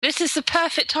This is the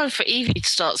perfect time for Evie to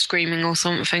start screaming or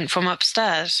something from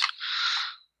upstairs.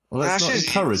 Well, let's not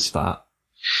encourage that.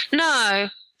 No.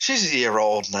 She's a year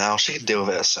old now. She can deal with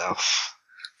it herself.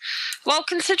 Well,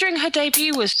 considering her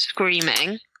debut was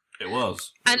screaming... It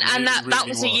was. And that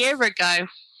was a year ago.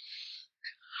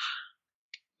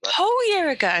 A whole year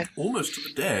ago. Almost to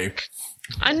the day.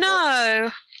 I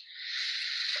know.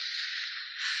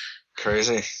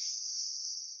 Crazy.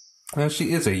 Well,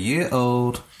 she is a year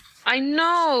old. I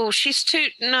know. She's too...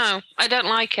 No, I don't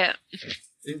like it.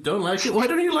 You don't like it? Why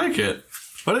don't you like it?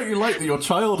 Why don't you like that your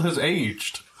child has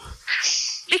aged?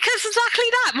 Because exactly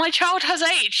that. My child has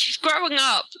aged. She's growing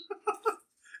up.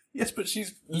 Yes, but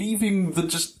she's leaving the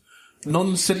just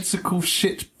nonsensical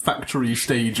shit factory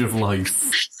stage of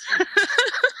life.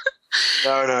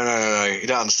 No. You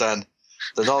don't understand.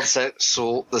 The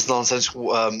nonsensical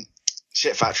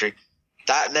shit factory,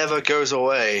 that never goes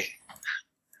away.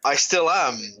 I still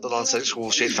am the nonsensical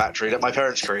shit factory that my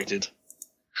parents created.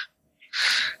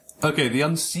 Okay, the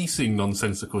unceasing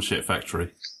nonsensical shit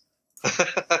factory.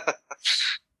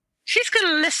 She's going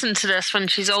to listen to this when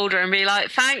she's older and be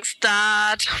like, thanks,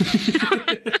 Dad.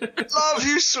 Love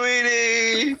you,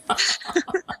 sweetie.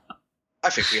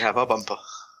 I think we have our bumper.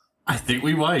 I think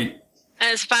we might.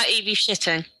 And it's about Evie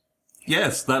shitting.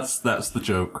 Yes, that's the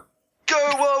joke. Go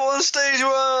on stage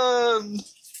one!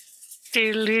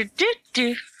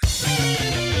 Do-do-do-do.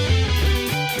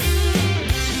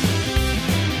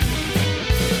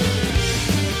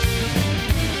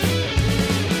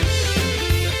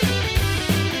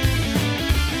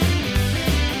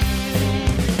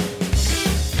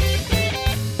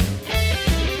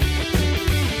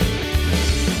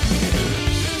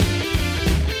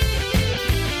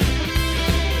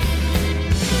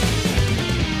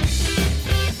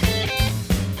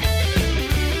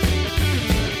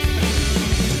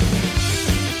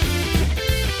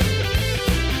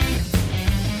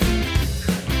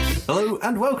 Hello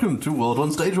and welcome to World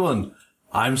on Stage 1.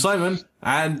 I'm Simon,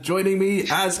 and joining me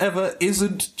as ever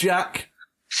isn't Jack,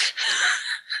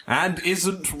 and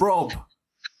isn't Rob.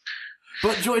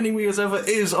 But joining me as ever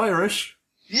is Irish.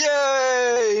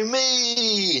 Yay,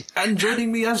 me! And joining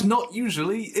me as not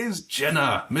usually is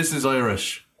Jenna, Mrs.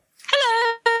 Irish.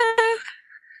 Hello.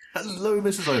 Hello,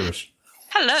 Mrs. Irish.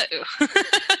 Hello.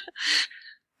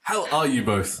 How are you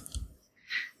both?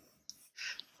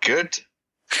 Good.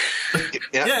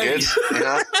 Yeah, Yay. good. You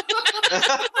know?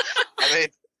 I mean,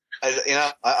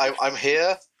 I'm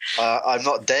here. I'm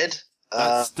not dead.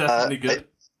 That's definitely good.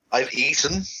 I've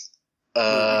eaten. We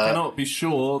cannot be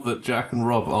sure that Jack and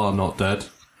Rob are not dead,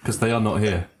 because they are not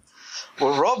here.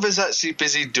 Well, Rob is actually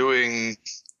busy doing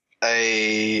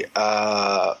a,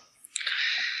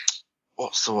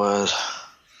 what's the word?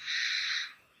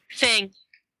 Thing.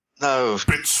 No.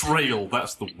 Betrayal,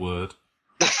 that's the word.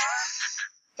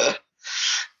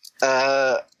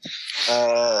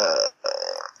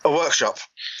 A workshop.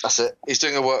 That's it. He's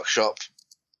doing a workshop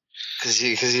because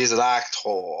he's an actor.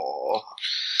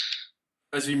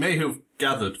 As you may have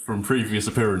gathered from previous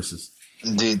appearances.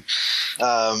 Indeed.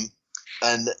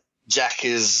 And Jack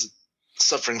is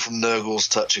suffering from Nurgle's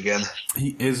touch again.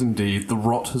 He is indeed. The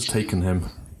rot has taken him.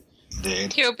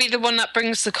 Indeed. He'll be the one that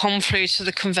brings the conflu to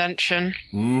the convention.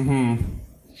 Mm-hmm.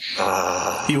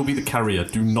 He will be the carrier.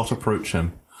 Do not approach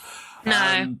him.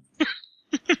 No.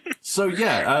 So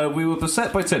yeah, we were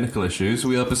beset by technical issues.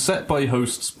 We are beset by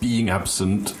hosts being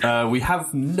absent. We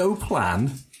have no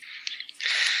plan.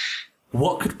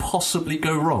 What could possibly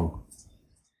go wrong?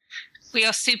 We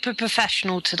are super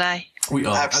professional today. We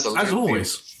are, Absolutely. as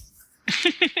always.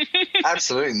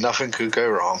 Absolutely nothing could go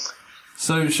wrong.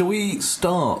 So shall we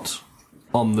start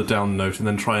on the down note and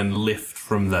then try and lift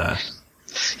from there?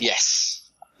 Yes.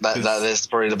 That is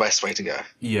probably the best way to go.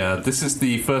 Yeah, this is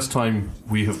the first time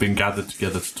we have been gathered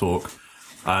together to talk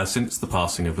since the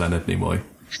passing of Leonard Nimoy,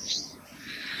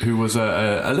 who was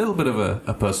a little bit of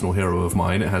a personal hero of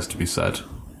mine, it has to be said.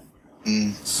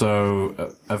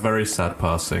 So, a very sad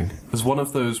passing. It's one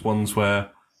of those ones where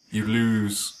you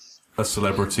lose a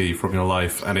celebrity from your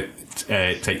life and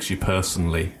it takes you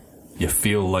personally. You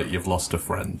feel like you've lost a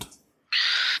friend.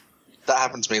 That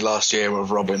happened to me last year with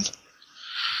Robin.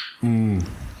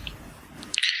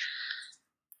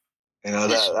 You know,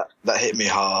 that hit me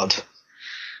hard.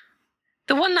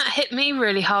 The one that hit me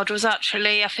really hard was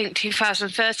actually, I think,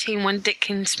 2013 when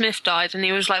Dickens Smith died, and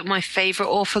he was like my favourite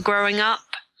author growing up.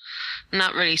 And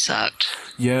that really sucked.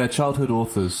 Yeah, childhood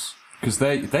authors. Because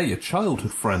they're your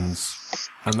childhood friends.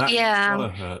 And that's gotta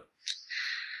hurt.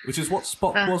 Which is what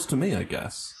Spock was to me, I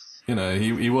guess. You know,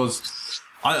 he was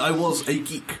I was a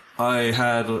geek. I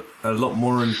had a lot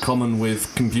more in common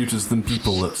with computers than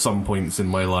people at some points in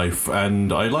my life,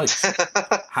 and I liked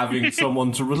having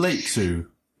someone to relate to,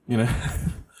 you know.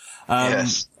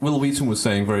 Yes. Will Wheaton was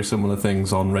saying very similar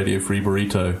things on Radio Free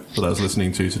Burrito that I was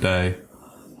listening to today,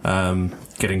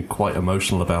 getting quite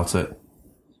emotional about it,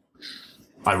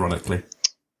 ironically.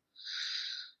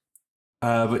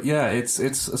 But yeah, it's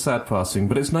a sad passing,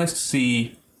 but it's nice to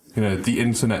see, you know, the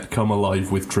internet come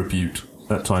alive with tribute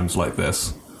at times like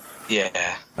this.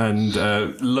 Yeah. And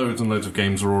loads and loads of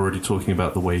games are already talking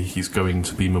about the way he's going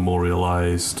to be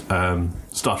memorialised.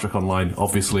 Star Trek Online,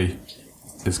 obviously,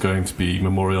 is going to be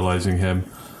memorialising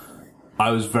him.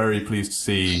 I was very pleased to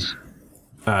see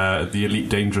the Elite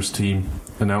Dangerous team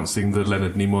announcing the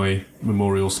Leonard Nimoy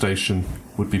Memorial Station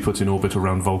would be put in orbit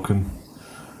around Vulcan.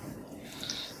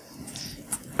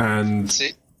 And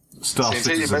Star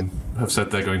Citizen have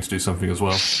said they're going to do something as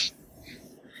well.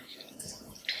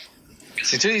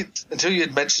 See, until you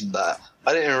had mentioned that,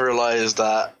 I didn't even realise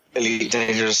that Elite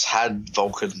Dangerous had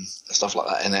Vulcan and stuff like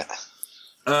that in it.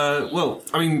 Well,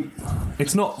 I mean,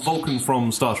 it's not Vulcan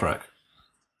from Star Trek.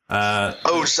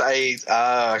 Okay.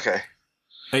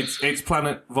 It's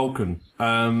planet Vulcan.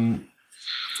 In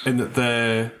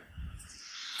that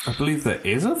I believe there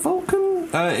is a Vulcan?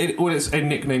 It's a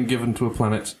nickname given to a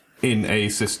planet in a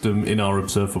system in our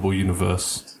observable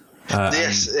universe.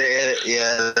 Yes,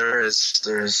 there is.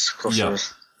 Of course there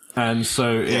is. And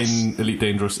so in Elite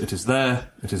Dangerous, it is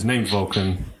there. It is named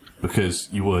Vulcan because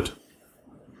you would.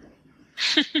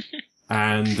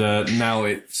 And now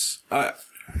it's... I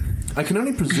can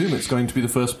only presume it's going to be the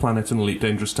first planet in Elite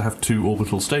Dangerous to have 2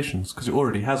 orbital stations, because it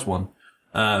already has one.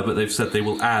 But they've said they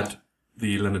will add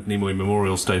the Leonard Nimoy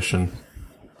Memorial Station.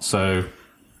 So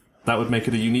that would make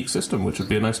it a unique system, which would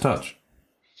be a nice touch.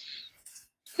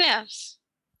 Yes.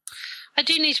 I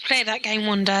do need to play that game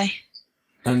one day.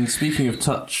 And speaking of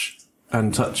touch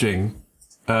and touching,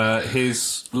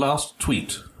 his last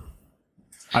tweet...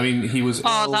 I mean, he was...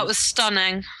 Oh, that was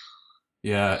stunning.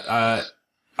 Yeah,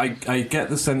 I get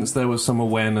the sense there was some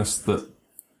awareness that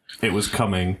it was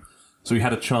coming, so he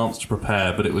had a chance to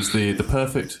prepare, but it was the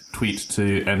perfect tweet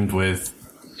to end with.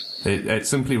 It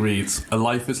simply reads, "A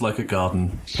life is like a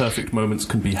garden. Perfect moments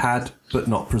can be had, but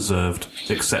not preserved,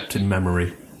 except in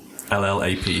memory.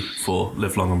 LLAP for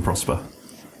live long and prosper."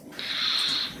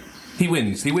 He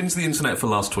wins. He wins the internet for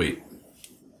last tweet.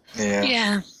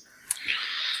 Yeah.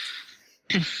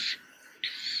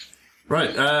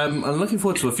 Right, I'm looking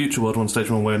forward to a future World 1 Stage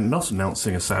 1 where we're not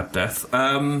announcing a sad death.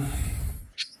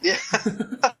 Yeah.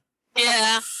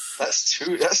 Yeah.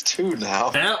 That's two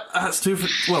now. Yeah, that's 2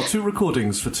 for... 2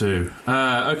 recordings for 2.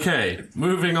 Okay,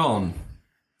 moving on.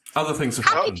 Other things have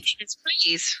happened. Happy kids,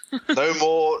 please. No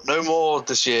more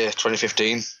this year,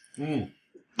 2015. No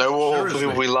more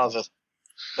people we love.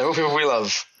 No more people we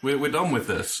love. We're done with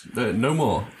this. No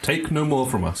more. Take no more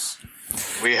from us.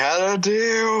 We had a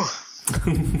deal.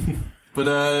 But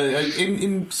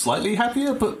in slightly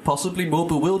happier but possibly more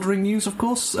bewildering news, of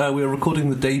course, we are recording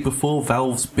the day before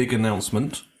Valve's big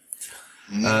announcement.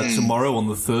 Tomorrow, on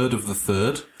the 3rd of the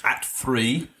 3rd, at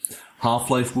 3,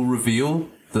 Half-Life will reveal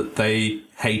that they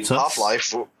hate us.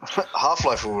 Half-Life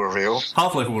will reveal.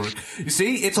 Half-Life will reveal. You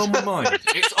see, it's on my mind.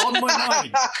 It's on my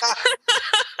mind.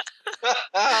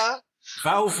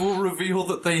 Valve will reveal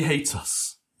that they hate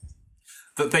us.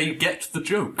 That they get the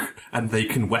joke, and they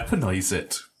can weaponize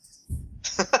it.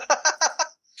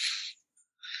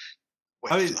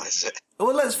 Weaponize it.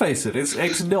 Well, let's face it,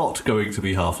 it's not going to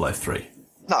be Half-Life 3.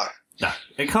 No,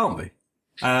 it can't be.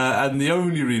 And the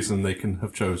only reason they can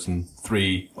have chosen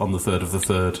 3 on the 3rd of the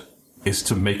 3rd is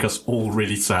to make us all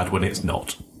really sad when it's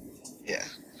not. Yeah.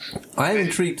 I am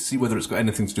intrigued to see whether it's got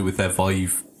anything to do with their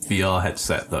Vive VR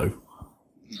headset, though.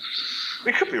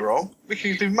 We could be wrong. We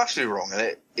could be massively wrong, and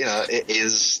it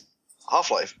is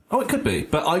Half-Life. Oh, it could be,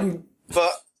 but I'm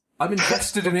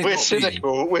invested in it. We're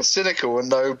cynical. We're cynical and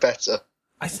know better.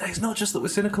 It's not just that we're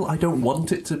cynical. I don't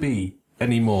want it to be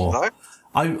anymore. No?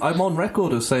 I'm on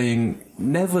record of saying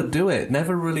never do it.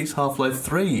 Never release Half-Life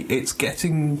 3. It's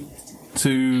getting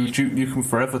to Duke Nukem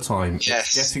Forever time.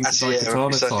 Yes. It's getting to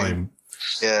Daikatana time.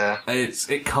 Yeah.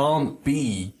 It can't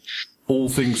be all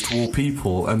things to all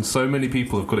people, and so many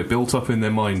people have got it built up in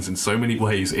their minds in so many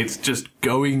ways. It's just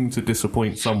going to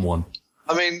disappoint someone.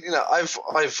 I mean, I've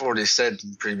already said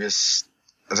in previous,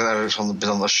 I don't know if it's been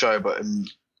on the show, but in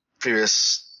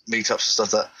previous meetups and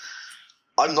stuff that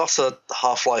I'm not a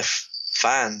Half-Life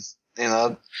fan.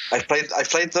 I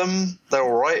played them. They're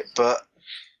all right, but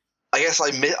I guess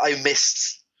I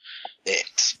missed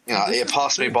it. It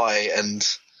passed me by, and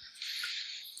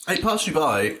it passed you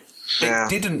by. Yeah. It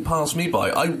didn't pass me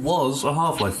by. I was a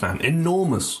Half-Life fan,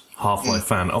 enormous Half-Life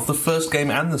fan of the first game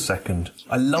and the second.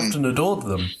 I loved and adored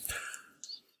them.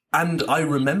 And I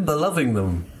remember loving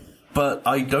them, but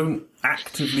I don't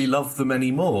actively love them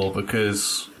anymore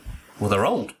because, well, they're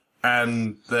old.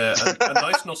 And they're a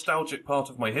nice nostalgic part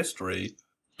of my history,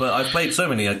 but I've played so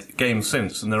many games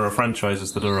since, and there are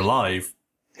franchises that are alive.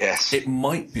 Yes. It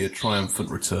might be a triumphant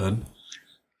return,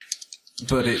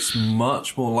 but it's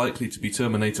much more likely to be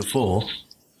Terminator 4.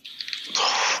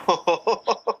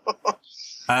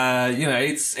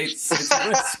 It's a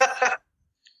risk.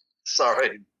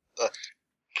 Sorry.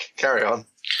 Carry on.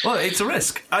 Well, it's a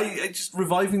risk. I just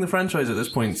reviving the franchise at this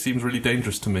point seems really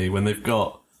dangerous to me when they've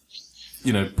got,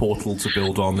 Portal to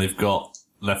build on, they've got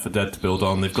Left 4 Dead to build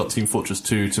on, they've got Team Fortress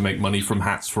 2 to make money from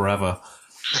hats forever.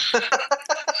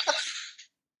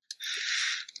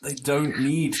 They don't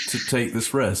need to take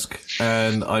this risk,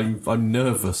 and I'm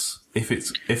nervous. If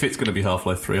it's going to be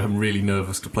Half-Life 3, I'm really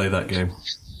nervous to play that game.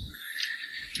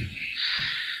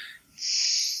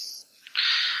 It's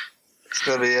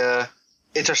going to be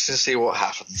interesting to see what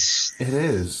happens. It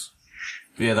is.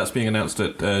 Yeah, that's being announced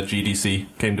at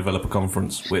GDC, Game Developer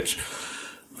Conference, which,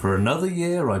 for another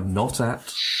year, I'm not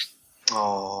at.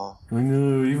 Oh. I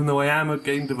know, even though I am a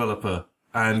game developer.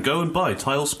 And go and buy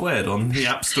Tile Squared on the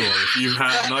App Store if you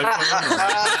have an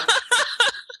iPhone.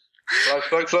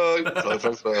 Plug.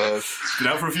 It's been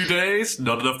out for a few days,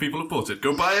 not enough people have bought it.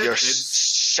 Go buy it. You're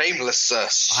shameless, sir.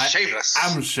 Shameless.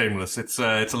 I am shameless. It's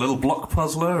a little block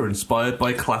puzzler inspired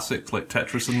by classics like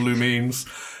Tetris and Lumines.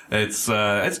 It's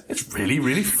really,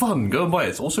 really fun. Go and buy it.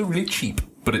 It's also really cheap,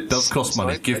 but it does cost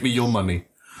money. Give me your money.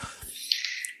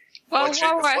 Well, why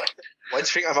do you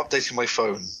think I've updated my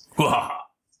phone? Well,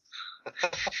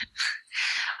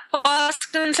 I was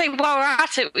going to say, while we're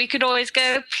at it, we could always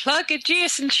go plug a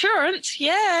GS Insurance,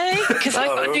 yay, because I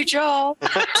got a new job. No.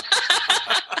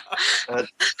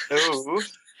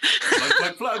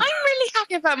 Plug. I'm really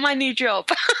happy about my new job.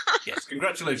 Yes,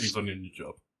 congratulations on your new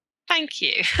job. Thank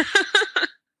you.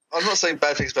 I'm not saying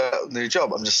bad things about a new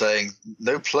job. I'm just saying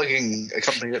no plugging a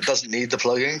company that doesn't need the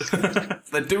plugging.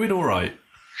 They're doing all right.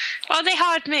 Well, they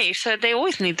hired me, so they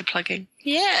always need the plugging.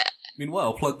 Yeah.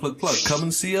 Meanwhile, plug. Come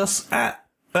and see us at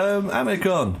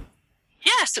Amicon.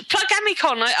 Yes, plug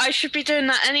Amicon. I should be doing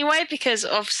that anyway because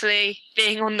obviously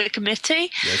being on the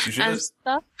committee. Yes, you should. And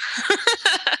stuff.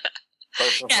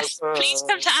 Yes, please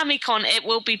come to Amicon. It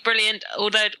will be brilliant.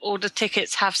 Although all the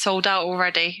tickets have sold out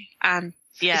already, and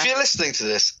yeah. If you're listening to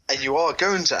this and you are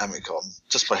going to Amicon,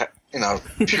 just by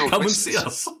pure come and see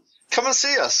us. Come and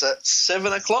see us at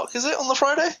 7:00. Is it on the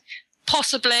Friday?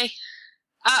 Possibly.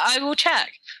 I will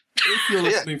check. If you're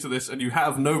listening to this and you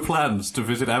have no plans to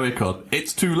visit Amicon,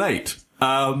 it's too late.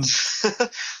 There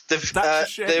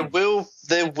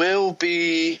will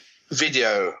be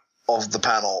video of the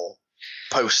panel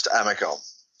post Amicon,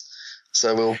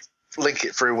 so we'll link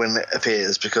it through when it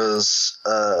appears because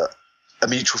a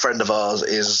mutual friend of ours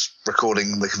is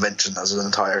recording the convention as an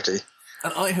entirety.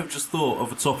 And I have just thought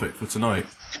of a topic for tonight.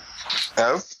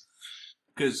 Oh?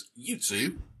 Because you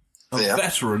two are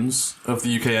veterans of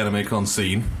the UK AnimeCon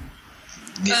scene.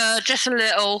 Yes. Just a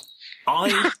little.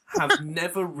 I have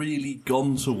never really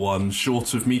gone to one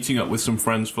short of meeting up with some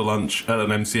friends for lunch at an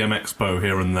MCM Expo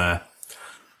here and there.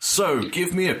 So,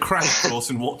 give me a crash course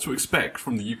in what to expect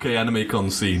from the UK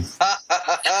AnimeCon scene.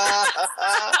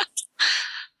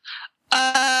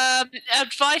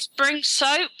 Advice, bring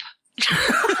soap.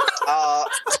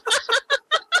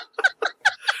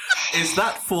 Is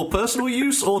that for personal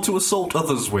use or to assault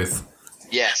others with?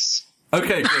 Yes.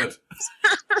 Okay, good.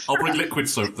 I'll bring liquid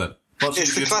soap then. Much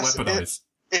easier to weaponize.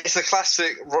 It's the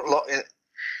classic.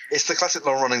 It's the classic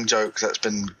long-running joke that's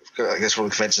been, I guess, from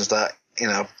the conventions that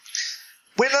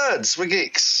we're nerds, we're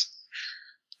geeks.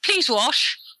 Please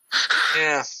wash.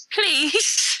 Yeah.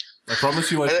 Please. I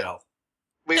promise you I shall.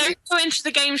 Don't go into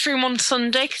the games room on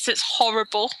Sunday because it's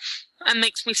horrible and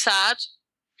makes me sad.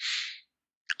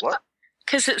 What?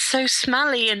 Because it's so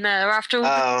smelly in there after all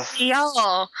the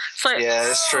DDR. Yeah,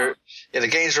 it's true. Yeah, the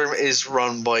games room is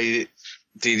run by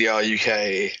DDR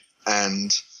UK,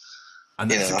 and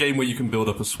that's a game where you can build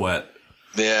up a sweat.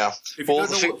 Yeah. If you don't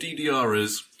know what DDR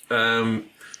is,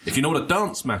 if you know what a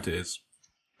dance mat is,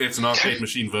 it's an arcade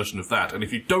machine version of that. And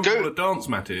if you don't know what a dance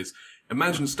mat is,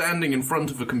 imagine standing in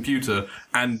front of a computer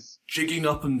and jigging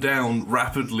up and down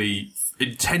rapidly,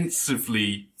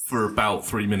 intensively for about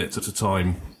 3 minutes at a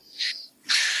time.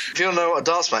 If you don't know what a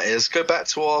dance mat is, go back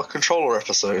to our controller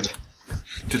episode.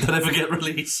 Did that ever get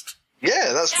released?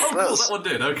 Yeah, that's cool, that one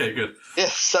did. Okay, good.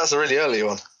 Yes, that's a really early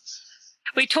one.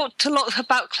 We talked a lot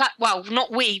about well,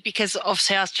 not we, because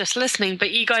obviously I was just listening,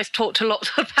 but you guys talked a lot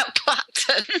about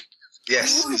Clapton.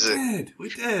 Yes, We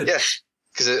did. Yes,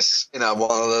 because it's one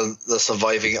of the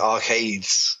surviving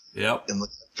arcades. Yep. In the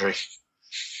country.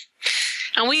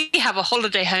 And we have a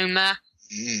holiday home there,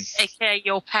 aka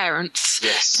your parents.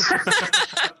 Yes.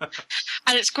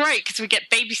 And it's great because we get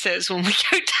babysitters when we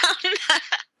go down there.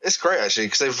 It's great, actually,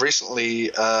 because they've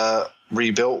recently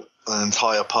rebuilt an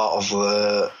entire part of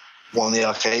one of the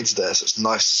arcades there. So it's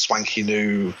nice, swanky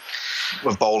new,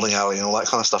 with bowling alley and all that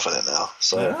kind of stuff in it now.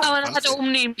 So. Yeah, and it had all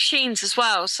new machines as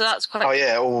well, so that's quite... Oh,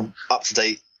 yeah, all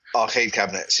up-to-date arcade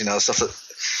cabinets, stuff that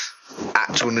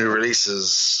actual new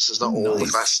releases. So it's not all the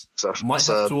classic stuff. Might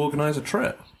have to organise a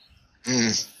trip.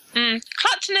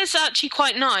 Clacton is actually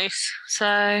quite nice,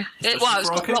 so... It's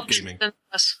got options than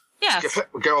us. Yes.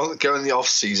 Go in the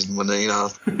off-season when,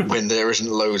 when there isn't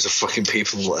loads of fucking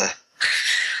people there.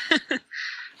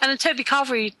 And the Toby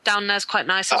Carvery down there is quite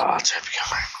nice as well. Toby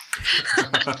Carvery.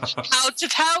 How to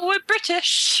tell we're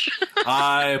British.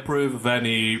 I approve of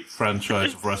any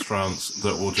franchise of restaurants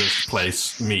that will just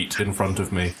place meat in front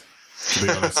of me, to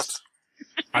be honest.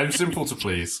 I'm simple to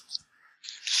please.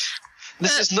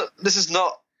 This is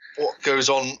not what goes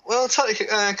on. Well, it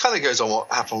kind of goes on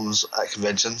what happens at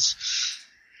conventions.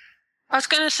 I was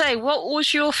going to say, what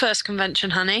was your first convention,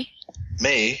 honey?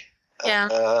 Me? Yeah.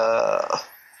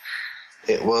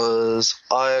 It was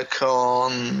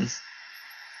Iacon.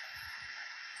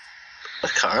 I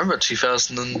can't remember,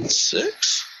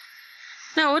 2006?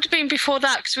 No, it would have been before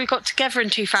that because we got together in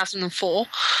 2004.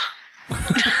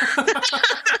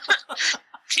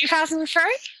 2003?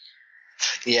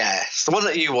 Yes, the one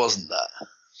that you wasn't there.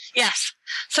 Yes.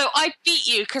 So I beat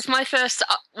you because my first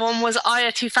one was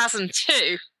IA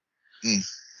 2002.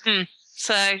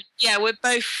 So, yeah, we're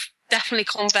both definitely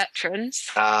con veterans.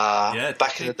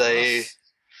 Back in the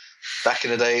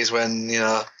days when,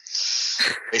 I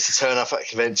used to turn up at a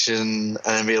convention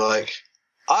and be like,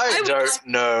 I don't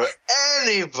know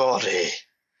anybody.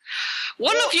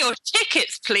 One of your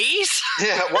tickets, please.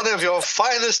 Yeah, one of your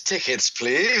finest tickets,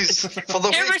 please. For the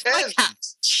Here is my weekend.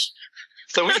 catch.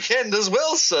 The weekend as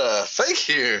well, sir. Thank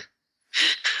you.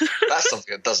 That's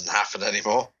something that doesn't happen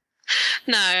anymore.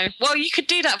 No. Well, you could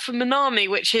do that for Minami,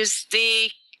 which is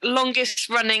the longest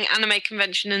running anime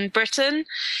convention in Britain.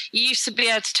 You used to be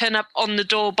able to turn up on the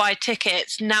door, buy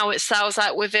tickets. Now it sells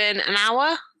out within an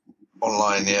hour.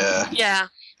 Online, yeah. Yeah,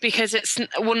 because it's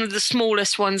one of the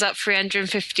smallest ones at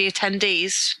 350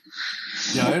 attendees.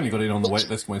 Yeah, I only got in on the wait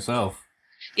list myself.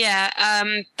 Yeah,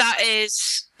 that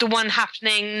is the one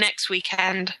happening next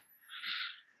weekend.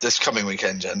 This coming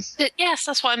weekend, Jen. Yes,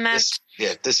 that's what I meant.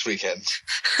 This weekend.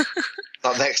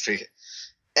 Not next week.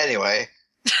 Anyway.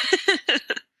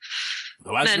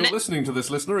 Though as you're listening to this,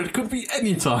 listener, it could be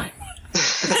any time.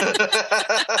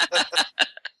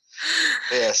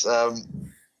 Yes.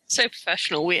 So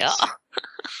professional we are.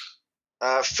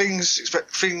 Things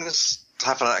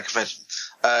happen at a convention.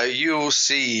 You'll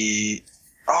see.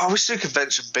 We should do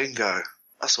convention bingo.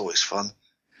 That's always fun.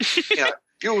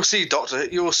 You'll see Doctor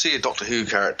Who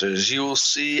characters. You'll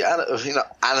see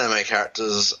anime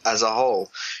characters as a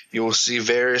whole. You'll see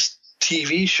various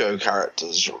TV show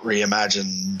characters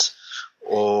reimagined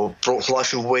or brought to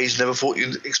life in ways you never thought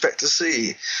you'd expect to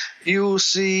see. You'll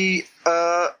see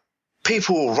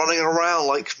people running around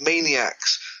like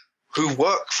maniacs who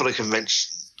work for the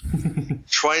convention,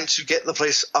 trying to get the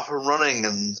place up and running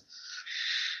and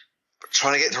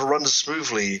trying to get it to run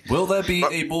smoothly. Will there be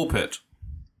a ball pit?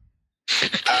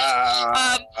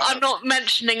 I'm not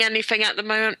mentioning anything at the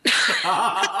moment.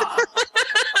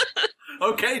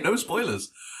 Okay, no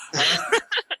spoilers.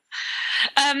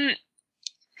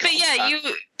 But yeah,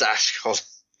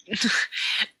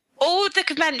 all the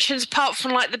conventions, apart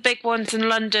from like the big ones in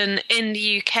London, in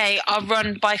the UK, are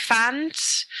run by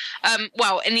fans.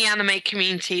 In the anime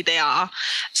community, they are.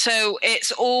 So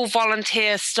it's all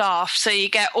volunteer staff. So you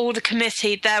get all the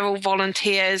committee, they're all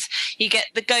volunteers. You get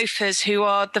the gophers, who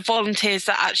are the volunteers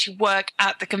that actually work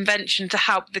at the convention to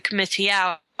help the committee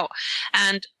out.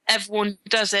 And everyone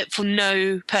does it for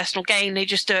no personal gain. They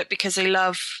just do it because they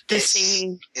love the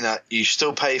scene. You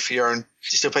still pay for your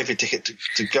ticket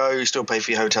to go. You still pay for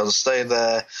your hotel to stay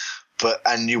there,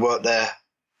 and you work there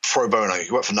pro bono.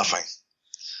 You work for nothing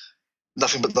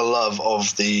but the love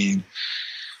of the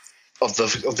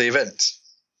event.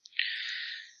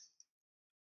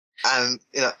 And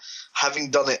having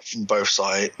done it from both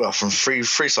sides, from three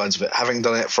sides of it, having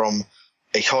done it from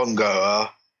a con goer,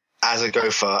 as a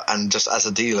gopher, and just as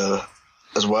a dealer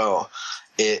as well,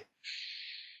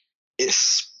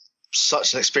 it's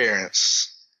such an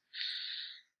experience.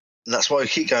 And that's why we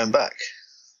keep going back.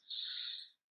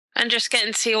 And just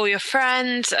getting to see all your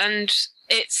friends, and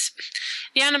it's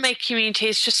the anime community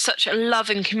is just such a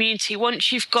loving community.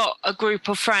 Once you've got a group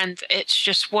of friends, it's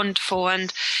just wonderful,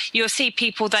 and you'll see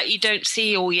people that you don't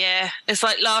see all year. It's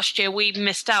like last year we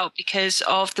missed out because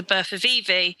of the birth of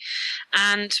Evie,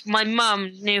 and my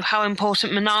mum knew how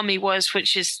important Minami was,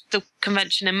 which is the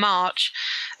convention in March,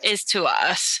 is to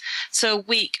us. So a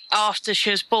week after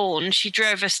she was born, she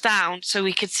drove us down so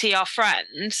we could see our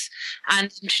friends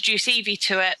and introduce Evie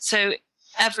to it. So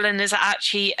Evelyn is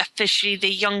actually officially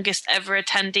the youngest ever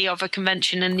attendee of a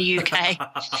convention in the UK.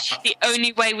 The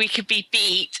only way we could be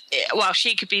beat, well,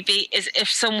 she could be beat, is if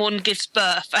someone gives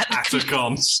birth at a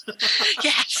con.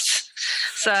 Yes.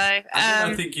 So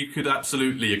I think you could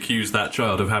absolutely accuse that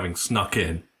child of having snuck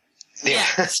in.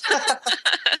 Yes.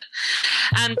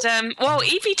 And, well,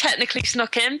 Evie technically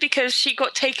snuck in because she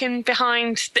got taken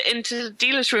into the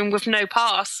dealer's room with no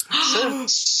pass.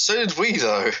 So did we,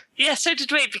 though. Yeah, so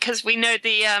did we, because we know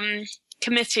the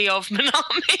committee of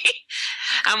Minami.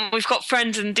 And we've got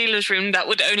friends in the dealer's room that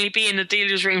would only be in the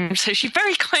dealer's room, so she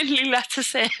very kindly let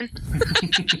us in.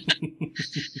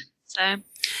 So,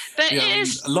 but it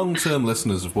is... long-term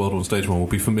listeners of World on Stage 1 will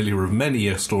be familiar with many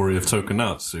a story of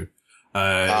Tokunatsu.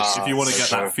 If you want to get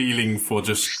that feeling for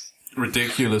just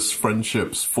ridiculous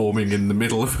friendships forming in the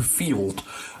middle of a field,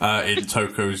 in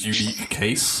Toko's unique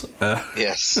case.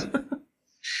 Yes.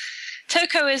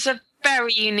 Toko is a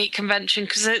very unique convention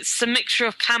because it's a mixture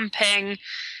of camping,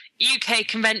 UK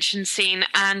convention scene,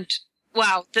 and,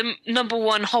 wow, the number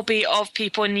one hobby of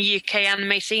people in the UK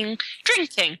anime scene,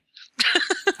 drinking.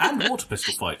 And water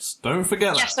pistol fights. Don't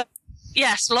forget that.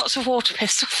 Yes, lots of water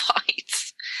pistol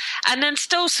fights. And then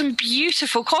still some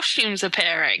beautiful costumes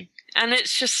appearing. And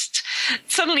it's just,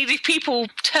 suddenly these people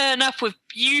turn up with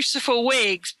beautiful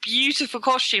wigs, beautiful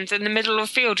costumes in the middle of a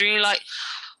field, and you're like,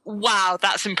 wow,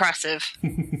 that's impressive.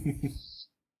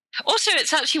 Also,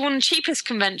 it's actually one of the cheapest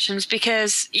conventions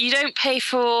because you don't pay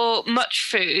for much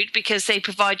food because they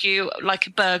provide you like a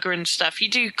burger and stuff. You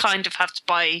do kind of have to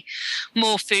buy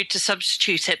more food to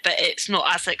substitute it, but it's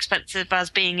not as expensive as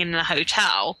being in a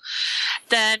hotel.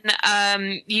 Then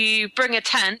you bring a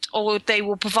tent, or they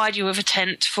will provide you with a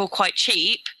tent for quite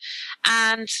cheap.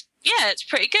 And yeah, it's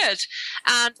pretty good.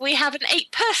 And we have an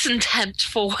 8-person tent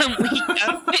for when we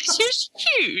go, which is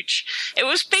huge. It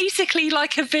was basically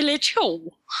like a village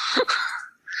hall.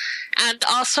 And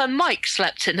our son Mike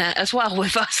slept in it as well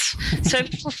with us. So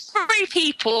for 3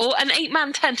 people, an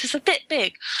 8-man tent is a bit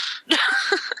big.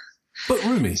 But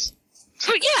roomy.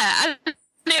 But yeah,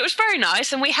 and it was very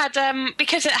nice. And we had,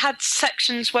 because it had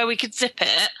sections where we could zip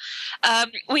it,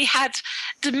 we had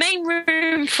the main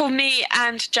room for me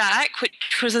and Jack,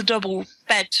 which was a double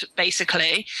bed,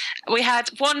 basically. We had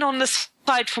one on the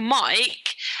side for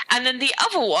Mike, and then the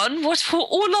other one was for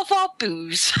all of our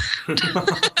booze.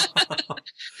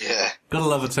 Yeah. Gotta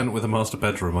love a tent with a master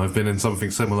bedroom. I've been in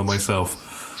something similar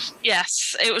myself.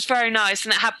 Yes, it was very nice,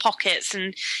 and it had pockets,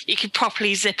 and you could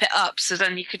properly zip it up, so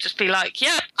then you could just be like,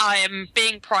 yeah, I am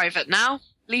being private now.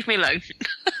 Leave me alone.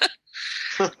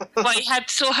 Well, you had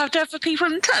to still have other people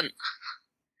in the tent.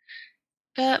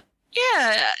 But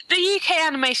yeah, the UK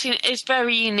anime scene is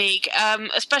very unique,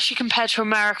 especially compared to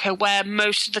America, where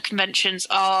most of the conventions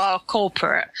are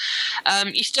corporate.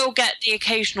 You still get the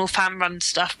occasional fan-run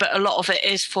stuff, but a lot of it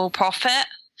is for profit.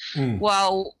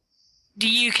 While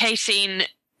the UK scene,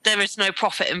 there is no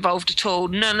profit involved at all.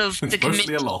 None of the It's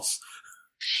mostly a loss.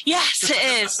 Yes,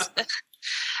 it is.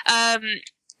 It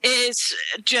is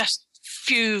just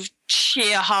few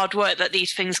sheer hard work that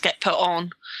these things get put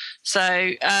on.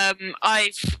 So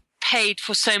I've paid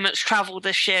for so much travel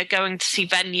this year going to see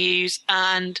venues,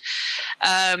 and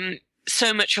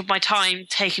so much of my time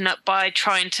taken up by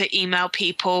trying to email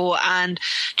people and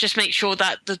just make sure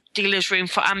that the dealer's room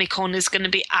for Amicon is going to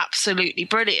be absolutely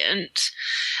brilliant.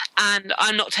 And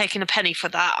I'm not taking a penny for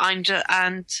that.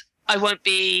 And I won't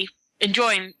be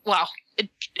enjoying, well,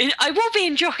 I will be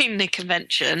enjoying the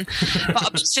convention, but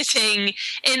I'm just sitting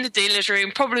in the dealer's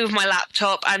room, probably with my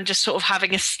laptop, and just sort of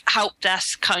having a help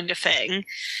desk kind of thing.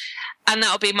 And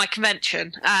that'll be my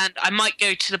convention. And I might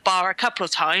go to the bar a couple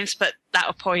of times, but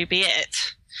that'll probably be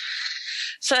it.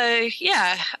 So,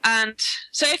 yeah. And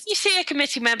so if you see a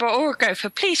committee member or a gopher,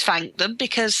 please thank them,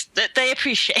 because they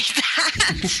appreciate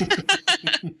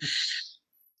that.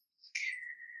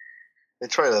 They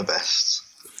try their best.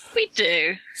 We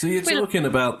do. So you're talking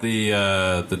about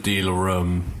the dealer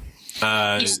room.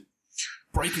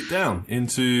 Break it down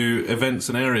into events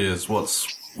and areas.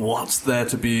 What's there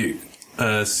to be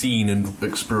seen and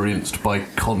experienced by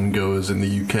con-goers in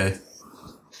the UK?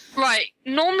 Right.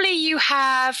 Normally you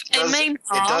have a main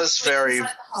pub.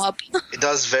 It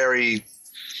does vary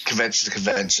convention to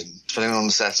convention, depending on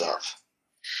the setup.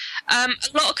 A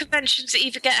lot of conventions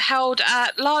either get held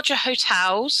at larger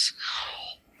hotels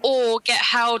or get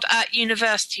held at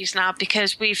universities now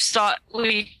because we've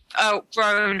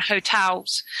outgrown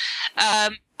hotels.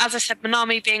 As I said,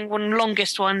 Minami being one of the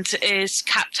longest ones is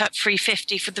capped at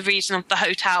 350 for the reason of the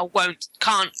hotel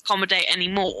can't accommodate any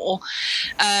more.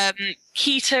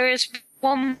 Kita is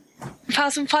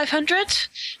 1,500,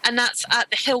 and that's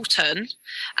at the Hilton,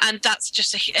 and that's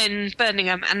just in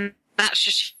Birmingham, and that's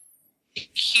just a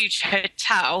huge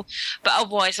hotel. But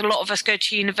otherwise, a lot of us go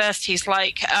to universities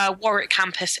like Warwick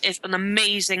campus is an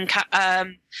amazing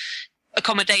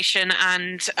accommodation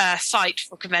and site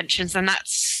for conventions, and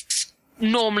that's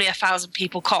normally 1,000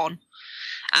 people con,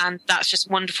 and that's just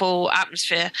a wonderful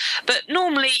atmosphere. But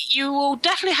normally you will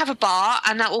definitely have a bar,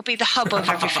 and that will be the hub of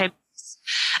everything.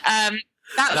 That's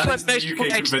that where is most the people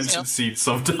UK go convention to. scene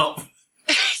summed up.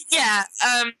 Yeah.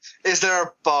 Is there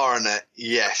a bar in it?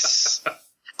 Yes.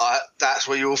 That's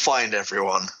where you'll find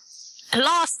everyone.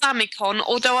 Last Amicon,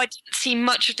 although I didn't see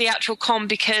much of the actual con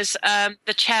because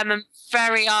the chairman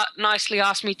very nicely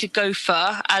asked me to go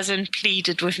for, as in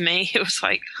pleaded with me. It was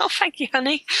like, oh, thank you,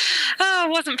 honey. Oh, I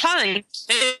wasn't planning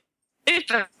to,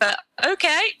 but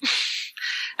okay.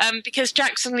 Because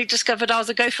Jack suddenly discovered I was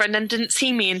a gopher and then didn't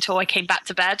see me until I came back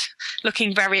to bed,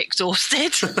 looking very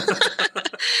exhausted. So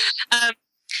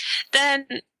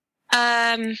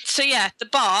yeah, the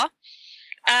bar.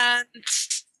 And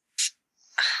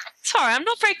sorry, I'm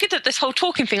not very good at this whole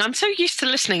talking thing. I'm so used to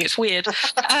listening, it's weird.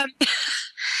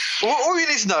 All you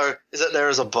need to know is that there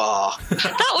is a bar.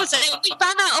 That was it. We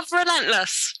ran out of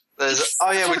Relentless. We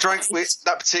drank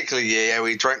that particular year. Yeah,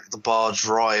 we drank the bar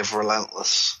dry of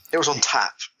Relentless. It was on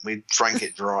tap. We drank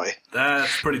it dry.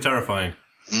 That's pretty terrifying.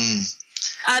 They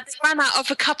ran out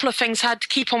of a couple of things, had to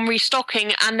keep on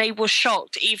restocking, and they were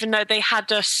shocked, even though they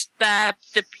had us there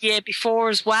the year before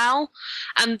as well,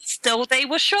 and still they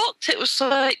were shocked. It was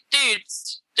like,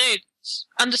 dudes,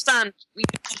 understand, we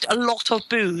need a lot of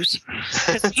booze,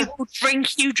 because we will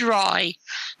drink you dry.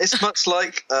 It's much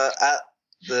like at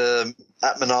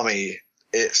Minami,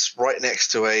 it's right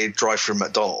next to a drive-through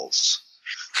McDonald's,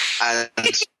 and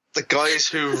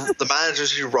the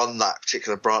managers who run that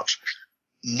particular branch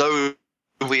know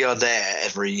we are there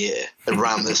every year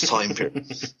around this time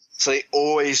period. So they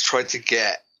always try to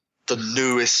get the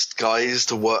newest guys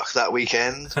to work that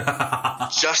weekend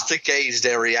just to gauge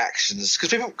their reactions.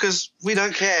 Because we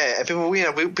don't care. And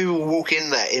people walk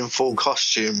in there in full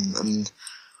costume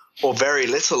or very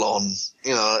little on,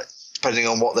 depending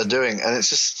on what they're doing. And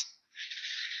it's just,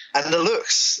 and the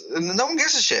looks, and no one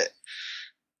gives a shit.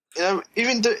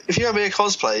 Even if you're going to be a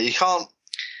cosplayer, you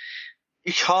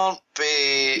can't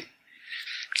be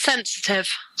sensitive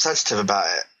about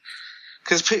it,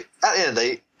 because at the end of the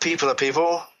day, people are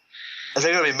people. If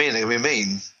they're going to be mean, they're going to be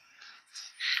mean.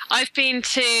 I've been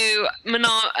to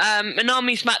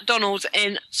Minami's McDonald's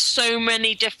in so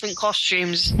many different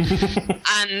costumes,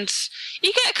 and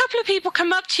you get a couple of people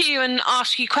come up to you and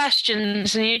ask you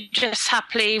questions, and you just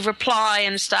happily reply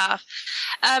and stuff.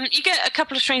 You get a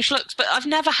couple of strange looks, but I've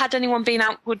never had anyone being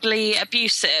outwardly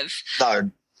abusive.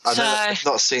 No. I've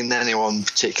not seen anyone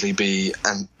particularly be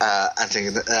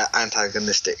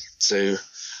antagonistic to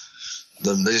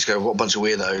them. They just go, "What a bunch of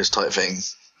weirdos" type thing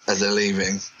as they're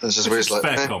leaving. It's just weird. Like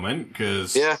fair comment,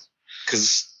 because it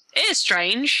is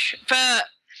strange,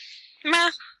 but meh.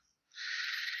 I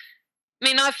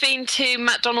mean, I've been to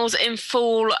McDonald's in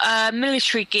full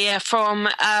military gear from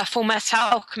Full Metal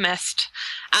Alchemist,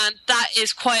 and that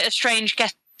is quite a strange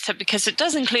get. Because it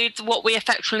does include what we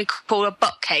affectionately call a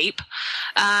butt cape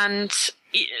and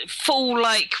full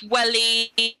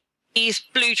wellies,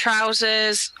 blue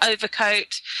trousers,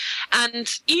 overcoat,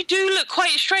 and you do look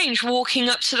quite strange walking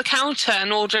up to the counter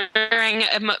and ordering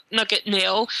a McNugget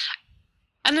meal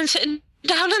and then sitting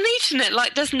down and eating it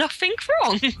like there's nothing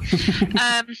wrong.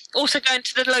 Also going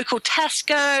to the local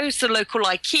Tesco's, the local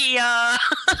IKEA.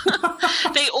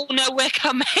 They all know we're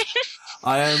coming.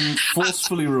 I am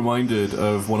forcefully reminded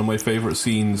of one of my favourite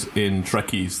scenes in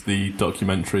Trekkies, the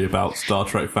documentary about Star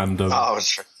Trek fandom,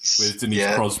 with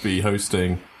Denise Crosby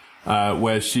hosting,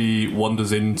 where she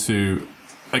wanders into,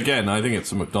 again, I think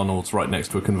it's a McDonald's right next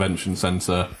to a convention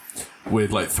centre,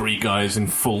 with 3 guys in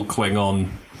full Klingon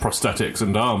prosthetics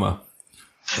and armour.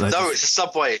 No, it's a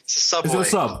Subway. It's a Subway. Is it a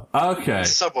sub? Okay.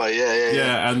 It's a Subway, yeah.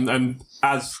 Yeah, and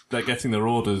as they're getting their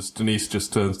orders, Denise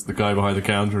just turns to the guy behind the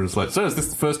counter and is like, "So, is this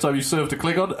the first time you served a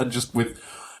Klingon?" And just with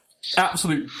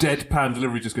absolute deadpan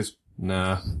delivery just goes,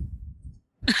 "Nah."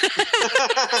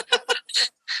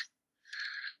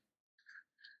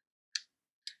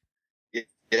 Yeah,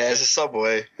 it's a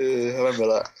Subway. I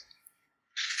remember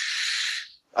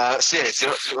that.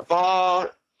 So the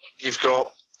bar, you've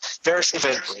got various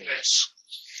event rooms,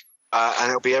 and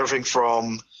it'll be everything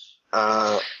from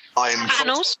Iron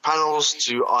panels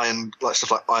to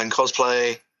stuff like Iron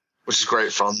cosplay, which is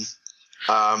great fun.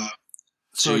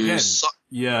 So again,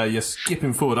 you're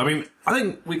skipping forward. I mean, I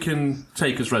think we can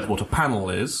take as read what a panel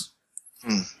is.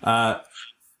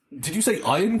 Did you say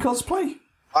Iron cosplay?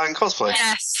 Iron cosplay.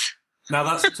 Yes. Now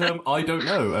that's a term I don't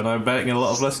know, and I'm betting a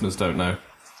lot of listeners don't know.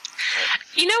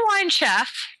 You know Iron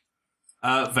Chef?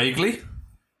 Vaguely.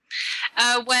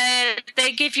 Where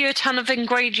they give you a ton of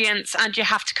ingredients and you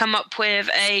have to come up with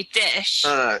a dish.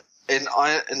 No. In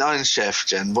Iron Chef,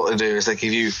 Jen, what they do is they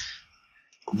give you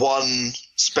one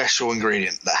special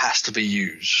ingredient that has to be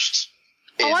used.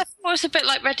 I thought it was a bit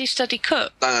like Ready, Steady,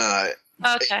 Cook. No.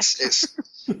 Okay. It's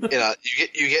you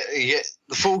get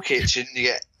the full kitchen, you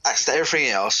get access to everything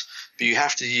else, but you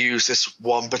have to use this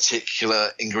one particular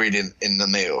ingredient in the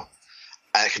meal.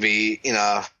 And it could be,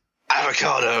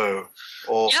 avocado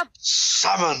or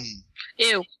salmon.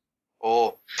 Ew.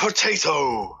 Or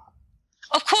potato.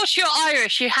 Of course, you're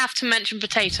Irish. You have to mention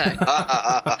potato.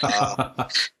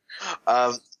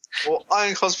 Well,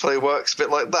 Iron cosplay works a bit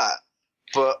like that,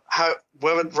 but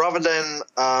rather than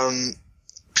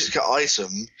particular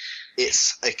item,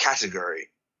 it's a category.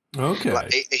 Okay.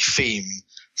 Like a theme.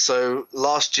 So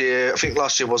last year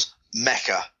was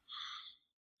Mecha.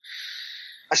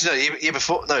 Actually, no, year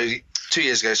before, 2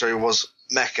 years ago, sorry, it was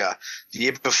Mecha. The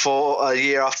year before, a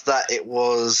year after that, it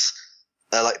was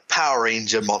like Power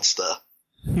Ranger Monster.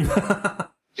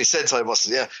 It's Sentai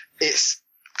Monster, yeah. It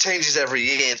changes every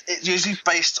year. It's usually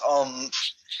based on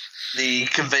the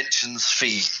convention's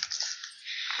theme.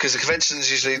 Because the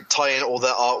conventions usually tie in all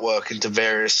their artwork into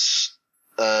various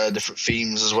different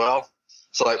themes as well.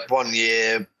 So, like, one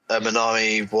year,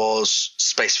 Minami was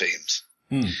space themed.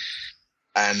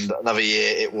 And another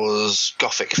year it was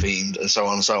Gothic themed, and so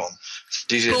on and so on.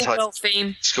 Schoolgirl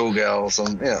theme. Schoolgirls,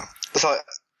 and it's like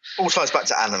all ties back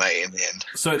to anime in the end.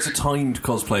 So it's a timed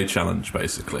cosplay challenge,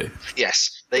 basically.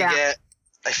 Yes, they get.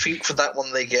 I think for that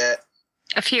one they get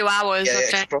a few hours.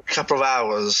 A couple of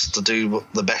hours to do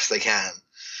the best they can.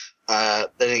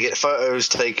 Then you get photos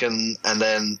taken, and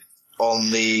then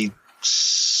on the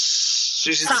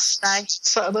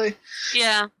Saturday.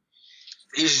 Yeah.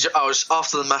 Usually, it's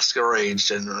after the masquerade.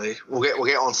 Generally, we'll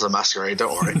get onto the masquerade.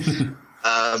 Don't worry.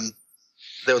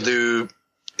 They'll do,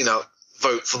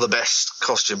 vote for the best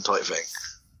costume type thing,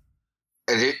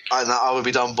 and that will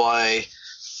be done by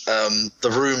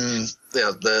the room,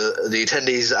 the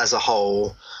attendees as a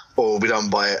whole, or will be done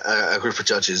by a group of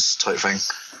judges type thing.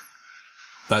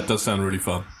 That does sound really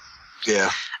fun.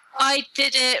 Yeah. I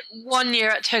did it 1 year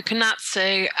at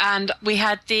Tokonatsu, and we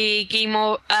had the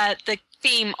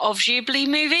theme of Ghibli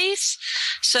movies.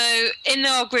 So in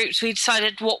our groups, we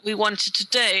decided what we wanted to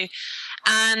do,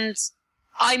 and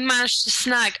I managed to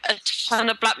snag a ton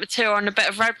of black material and a bit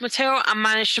of red material, and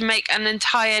managed to make an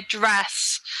entire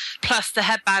dress plus the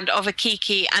headband of a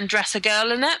Kiki and dress a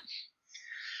girl in it.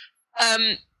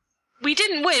 We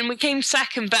didn't win, we came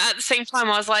second, but at the same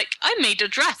time I was like, I made a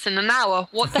dress in an hour,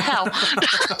 what the hell?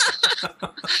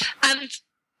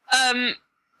 And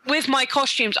with my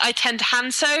costumes, I tend to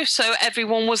hand sew, so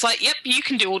everyone was like, yep, you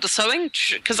can do all the sewing,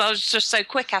 because I was just so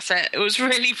quick at it. It was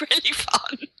really, really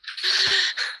fun.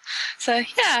 So,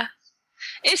 yeah.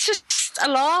 It's just a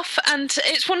laugh, and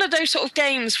it's one of those sort of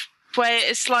games where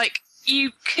it's like,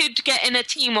 you could get in a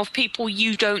team of people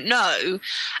you don't know,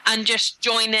 and just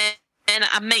join in and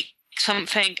make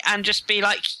something, and just be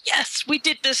like, yes, we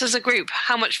did this as a group.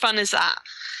 How much fun is that?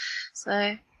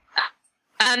 So...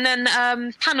 And then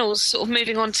panels, sort of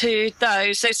moving on to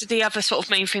those are the other sort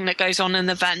of main thing that goes on in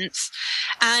events.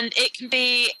 And it can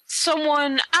be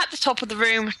someone at the top of the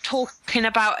room talking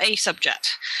about a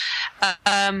subject.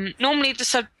 Normally the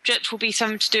subject will be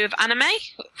something to do with anime,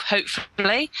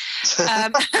 hopefully,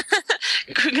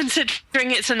 considering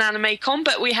it's an anime con,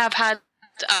 but we have had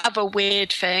other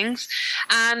weird things.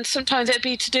 And sometimes it'd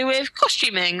be to do with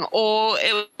costuming, or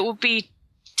it will be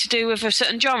to do with a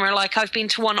certain genre. Like I've been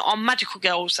to one on magical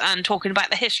girls and talking about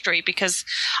the history, because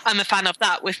I'm a fan of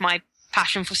that with my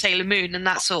passion for Sailor Moon and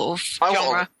that sort of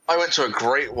genre. I went to a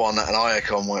great one at an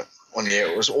Iacon one year.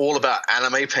 It was all about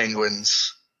anime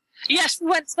penguins. Yes,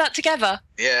 we went to that together.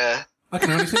 Yeah. I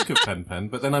can only think of Pen,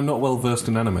 but then I'm not well versed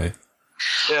in anime.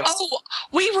 Yeah. Oh,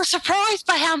 we were surprised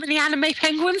by how many anime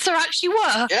penguins there actually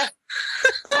were. Yeah.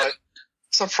 Like,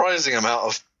 surprising amount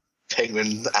of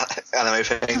anime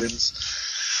penguins.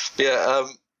 Yeah,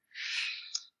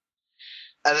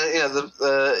 and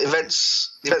the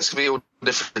events can be all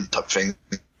different type of things.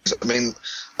 I mean,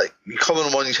 like the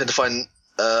common one you tend to find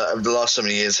over the last so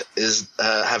many years is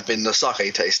have been the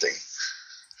sake tasting.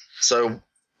 So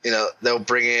they'll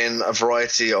bring in a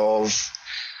variety of.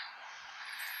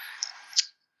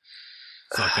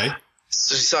 Okay.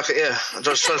 Sake, yeah. I'm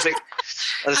just trying to think.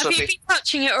 Have you been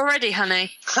touching it already,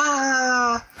 honey?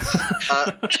 I'm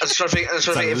just trying to think. It's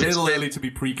a little early to be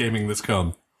pre-gaming this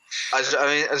con. I'm just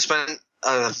trying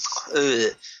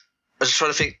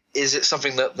to think. Is it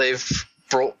something that they've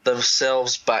brought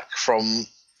themselves back from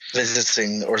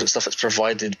visiting, or is it stuff that's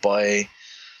provided by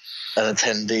an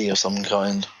attendee of some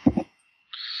kind?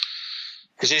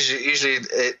 Because usually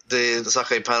the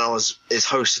sake panel is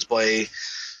hosted by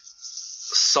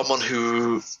someone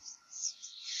who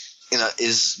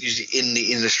is usually in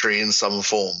the industry in some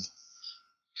form.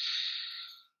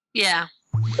 Yeah.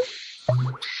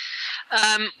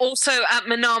 Also at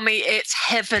Minami, it's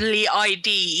heavily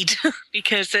ID'd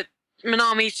because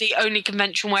Minami's the only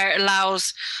convention where it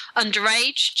allows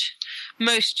underaged.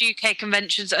 Most UK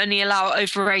conventions only allow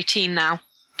over 18 now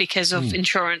because of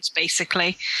insurance,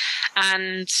 basically.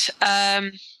 And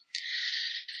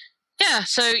yeah,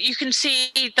 so you can see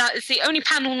that it's the only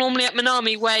panel normally at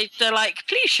Minami where they're like,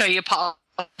 please show your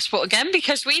passport again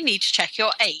because we need to check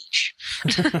your age.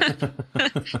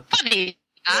 Funny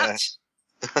that.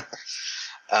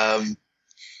 Yeah. And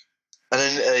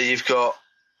then you've got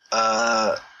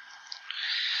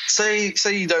say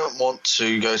you don't want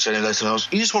to go to any of those panels,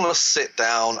 you just want to sit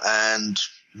down and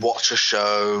watch a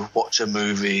show, watch a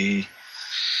movie,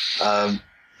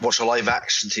 watch a live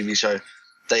action TV show.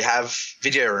 They have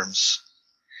video rooms,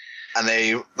 and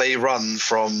they run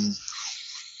from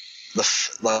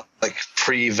the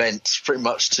pre-event pretty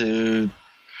much to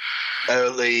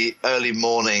early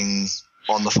morning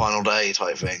on the final day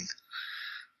type thing.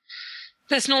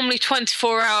 There's normally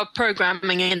 24-hour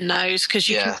programming in those because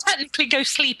you can technically go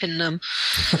sleep in them.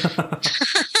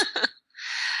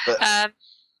 But,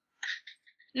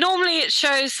 normally it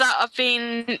shows that have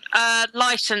been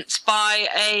licensed by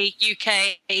a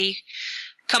UK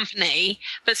company,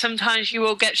 but sometimes you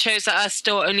will get shows that are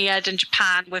still only aired in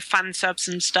Japan with fan subs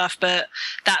and stuff, but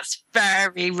that's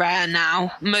very rare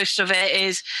now. Most of it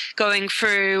is going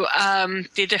through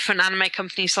the different anime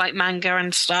companies like Manga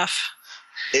and stuff.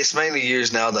 It's mainly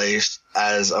used nowadays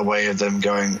as a way of them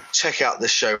going, check out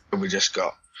this show we just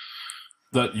got.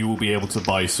 That you will be able to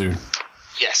buy soon.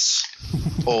 Yes.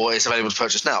 Or it's available to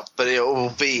purchase now. But it will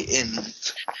be in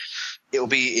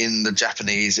the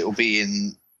Japanese, it will be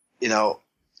in,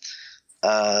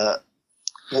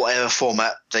 whatever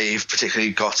format they've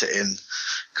particularly got it in.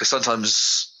 Because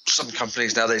sometimes some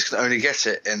companies nowadays can only get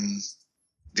it in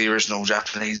the original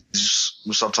Japanese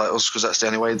with subtitles because that's the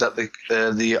only way that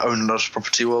the owner of the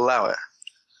property will allow it.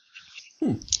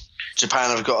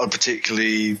 Japan have got a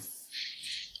particularly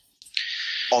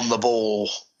on the ball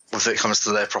when it comes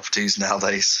to their properties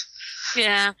nowadays.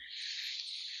 Yeah.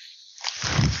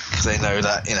 Because they know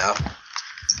that,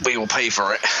 we will pay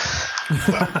for it.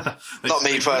 Well, not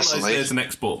me personally. There's an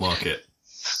export market.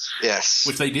 Yes.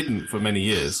 Which they didn't for many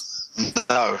years.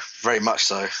 No, very much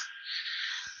so.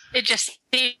 It just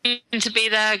seemed to be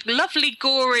the lovely,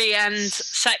 gory and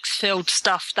sex-filled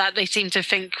stuff that they seem to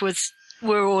think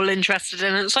we're all interested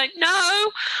in. It's like,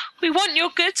 no, we want your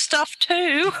good stuff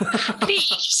too.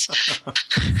 Please.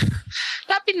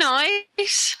 That'd be nice.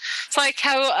 It's like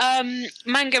how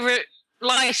Manga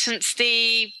licensed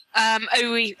the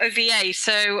OVA,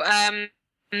 so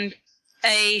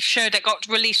a show that got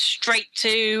released straight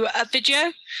to a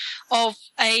video of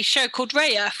a show called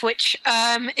Ray Earth, which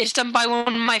is done by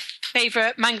one of my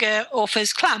favourite manga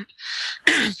authors, Clamp.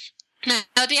 Now,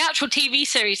 the actual TV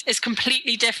series is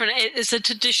completely different. It is a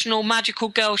traditional magical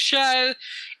girl show.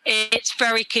 It's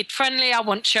very kid-friendly. I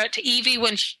want to show it to Evie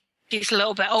when she's a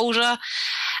little bit older.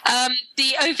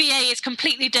 The OVA is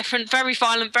completely different, very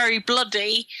violent, very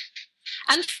bloody.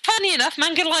 And funny enough,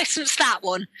 manga licensed that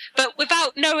one. But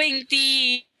without knowing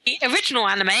the original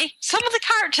anime, some of the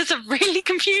characters are really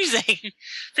confusing.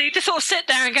 So you just sort of sit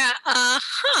there and go,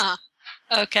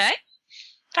 okay.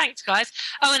 Thanks, guys.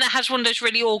 Oh, and it has one of those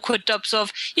really awkward dubs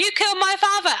of, you killed my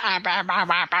father.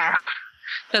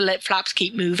 The lip flaps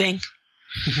keep moving.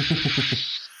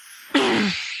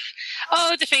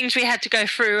 Oh, the things we had to go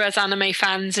through as anime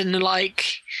fans in the,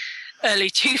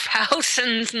 early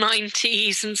 2000s,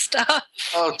 90s and stuff.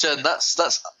 Oh, Jen, that's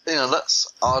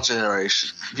our generation.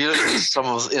 If you look at some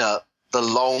of, the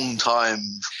long time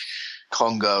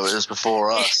Congoers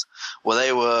before us, where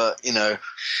they were,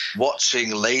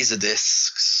 watching laser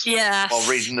discs while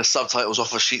reading the subtitles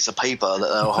off of sheets of paper that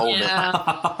they were holding.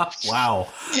 Yeah. Wow.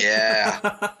 Yeah.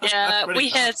 Yeah, we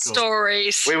heard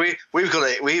stories. We've got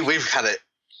it. We've had it.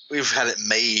 we've had it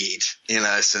made,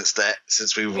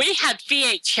 since we had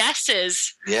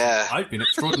VHSs. Yeah. I've been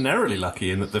extraordinarily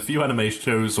lucky in that the few anime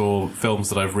shows or films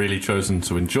that I've really chosen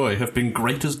to enjoy have been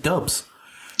great as dubs.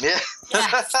 Yeah.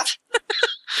 Yes.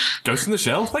 Ghost in the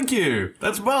Shell, thank you.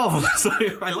 That's marvellous.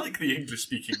 I like the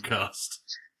English-speaking cast.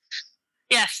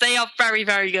 Yes, they are very,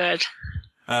 very good.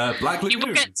 Black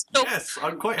Lagoon. Yes,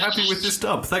 I'm quite happy with this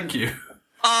dub, thank you.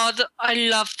 Oh, I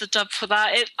love the dub for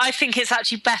that. I think it's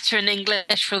actually better in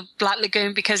English for Black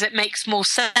Lagoon because it makes more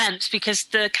sense because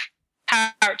the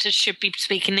characters should be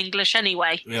speaking English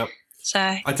anyway. Yep. So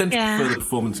I tend to prefer the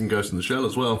performance in Ghost in the Shell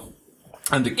as well.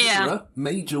 And Akira,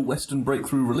 major Western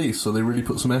breakthrough release, so they really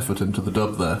put some effort into the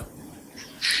dub there.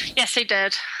 Yes, they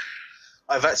did.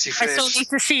 I've actually finished. I still need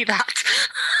to see that.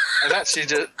 I've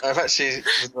actually in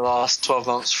the last 12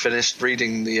 months finished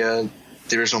reading the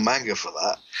original manga for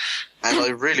that, and I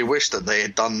really wish that they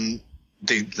had done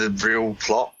the real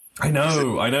plot. I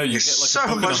know. You get like so a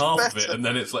book and a half better. of it, and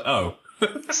then it's like, oh.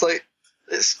 It's like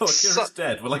it's Akira's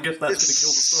dead. Well, I guess that's going to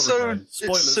kill the storyline.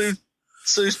 Spoilers.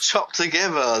 It's so chopped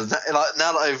together. Like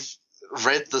now that I've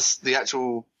read the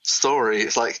actual story,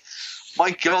 it's like, my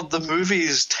God, the movie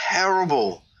is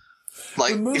terrible.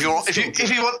 Like if you want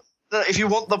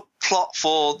the plot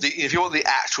if you want the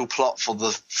actual plot for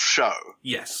the show,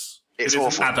 yes, it's it is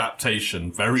awful. An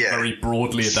adaptation, very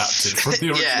broadly adapted from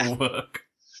the original work.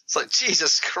 It's like,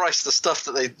 Jesus Christ, the stuff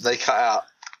that they cut out.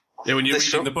 Yeah, when you're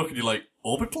reading the book and you're like,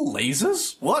 orbital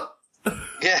lasers? What?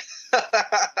 Yeah.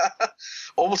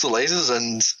 Orbital lasers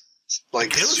and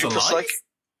like super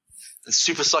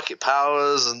psychic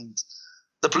powers and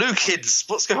the blue kids.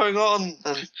 What's going on?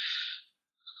 And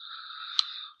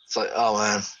it's like, oh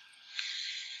man.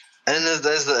 And then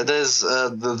there's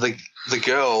the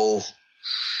girl.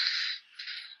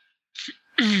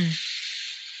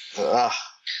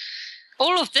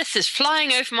 All of this is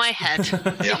flying over my head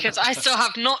because I still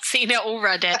have not seen it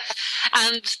already.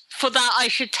 And for that, I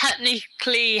should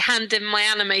technically hand in my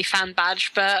anime fan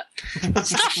badge, but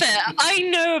stuff it. I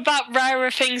know about rarer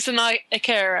things than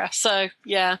Akira, so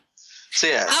yeah. So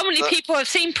yeah. How many people have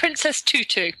seen Princess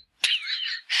Tutu?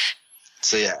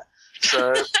 So yeah.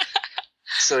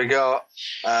 So we got,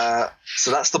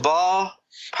 so that's the bar,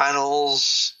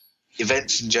 panels,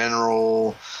 events in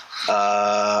general,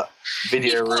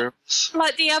 video rooms.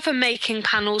 Like the other making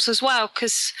panels as well,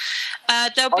 because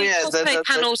there'll be cosplay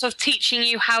panels of teaching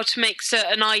you how to make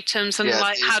certain items and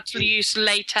how to use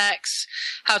latex,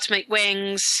 how to make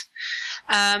wings.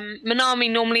 Minami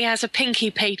normally has a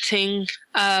pinky painting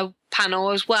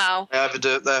panel as well. They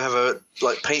have a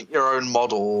like paint your own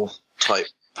model type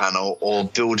panel or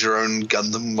build your own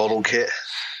Gundam model kit.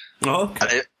 Oh,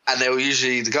 okay. And they'll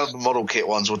usually, the Gundam model kit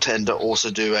ones will tend to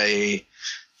also do a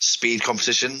speed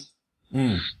competition.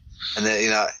 Mm. And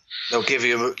then, they'll give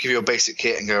you a basic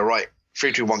kit and go, right,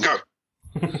 3, 2, 1, go.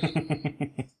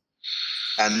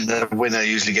 And the winner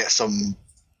usually gets some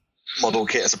model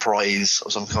kit as a prize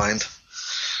of some kind.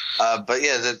 But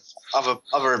yeah, the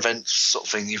other events sort of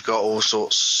thing, you've got all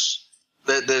sorts.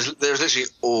 There's literally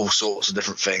all sorts of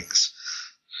different things.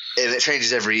 And it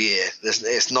changes every year.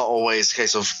 It's not always a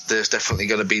case of there's definitely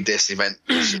going to be this event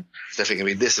this year. There's definitely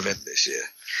going to be this event this year.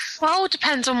 Well, it all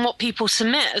depends on what people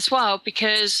submit as well,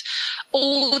 because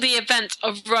all the events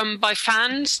are run by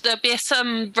fans. There'll be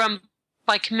some run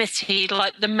by committee,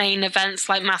 like the main events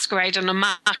like Masquerade and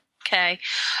Amake,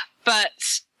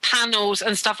 but panels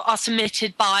and stuff are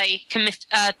submitted by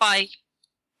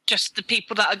just the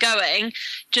people that are going,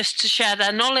 just to share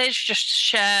their knowledge, just to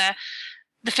share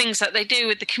the things that they do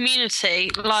with the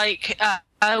community. Like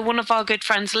one of our good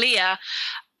friends, Leah,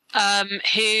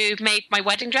 who made my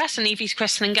wedding dress and Evie's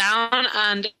christening gown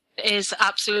and is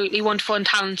absolutely wonderful and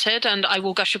talented, and I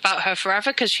will gush about her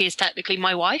forever because she is technically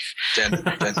my wife. Jen.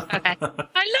 Okay. I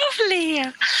love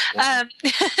Leah. Yeah.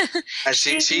 And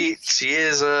she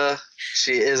is a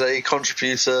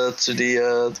contributor to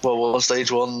the World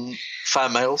Stage 1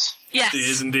 fan mails. Yes. It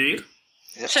is indeed.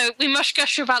 Yeah. So we must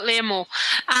gush about Leah more.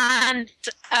 And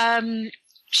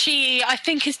she, I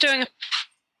think, is doing a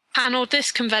panel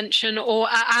this convention or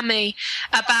at AMI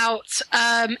about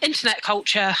internet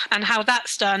culture and how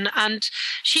that's done. And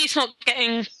she's not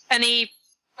getting any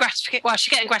gratification. Well,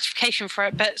 she's getting gratification for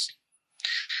it, but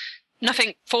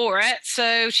nothing for it.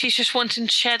 So she's just wanting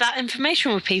to share that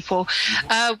information with people.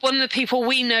 One of the people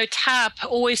we know, Tab,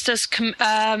 always does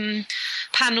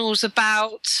panels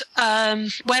about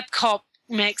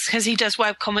webcomics, because he does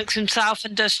webcomics himself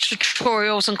and does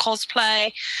tutorials and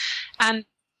cosplay. And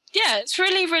yeah, it's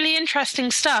really, really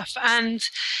interesting stuff. And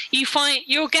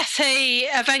you'll get a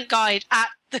event guide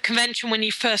at the convention when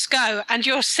you first go, and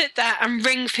you'll sit there and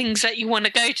ring things that you want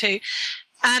to go to.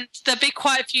 And there'll be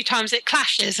quite a few times it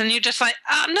clashes, and you're just like,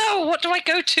 oh no, what do I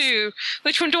go to?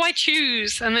 Which one do I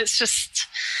choose? And it's just,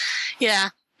 yeah.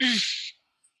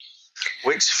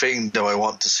 Which thing do I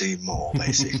want to see more,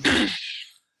 basically?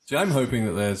 See, I'm hoping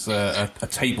that there's a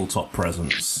tabletop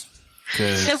presence,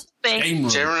 because game room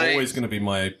is always going to be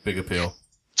my big appeal.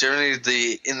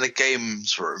 Generally, in the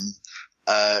games room,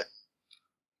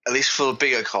 at least for the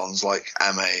bigger cons like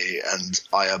AME and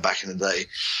IO back in the day,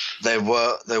 there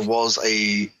was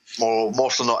a more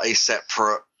often than not a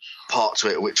separate part to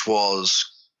it, which was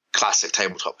classic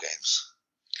tabletop games.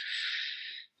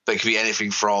 But it could be anything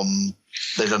from,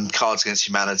 they've done Cards Against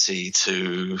Humanity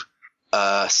to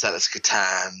Settlers of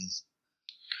Catan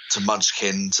to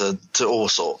Munchkin to all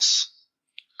sorts.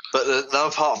 But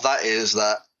another part of that is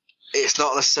that it's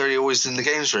not necessarily always in the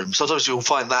games room. Sometimes you'll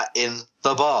find that in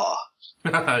the bar.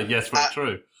 Yes, very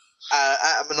true.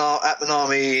 At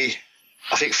Minami,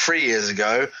 I think 3 years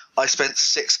ago, I spent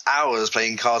 6 hours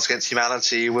playing Cards Against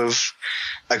Humanity with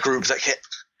a group that kept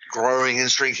growing and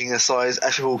shrinking in size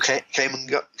as people came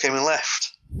and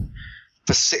left.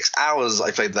 For 6 hours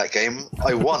I played that game.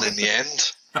 I won in the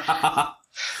end.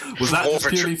 Was that just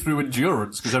purely through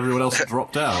endurance because everyone else had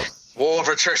dropped out? War of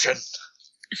attrition.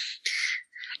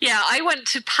 Yeah, I went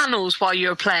to panels while you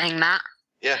were playing that.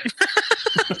 Yeah.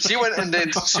 She went and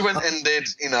did,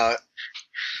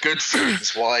 good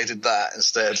things while I did that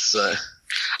instead, so.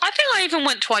 I think I even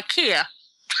went to IKEA.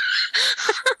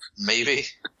 Maybe.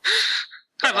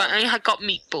 I got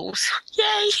meatballs.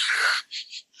 Yay!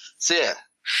 So yeah.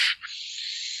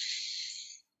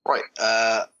 Right,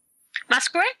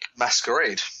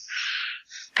 Masquerade.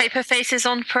 Paper faces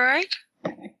on parade?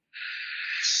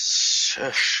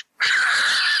 Shush.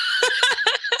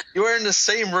 You were in the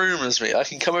same room as me. I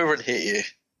can come over and hit you.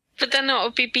 But then that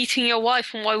would be beating your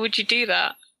wife, and why would you do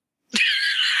that?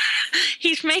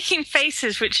 He's making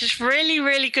faces, which is really,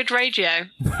 really good radio.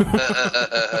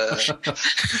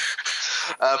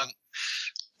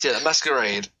 Yeah,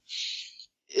 Masquerade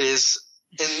is,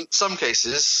 in some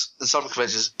cases, in some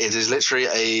conventions, it is literally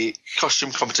a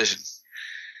costume competition.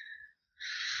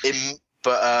 In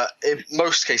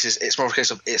most cases, it's more of a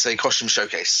case of it's a costume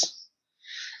showcase.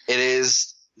 It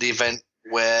is the event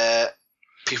where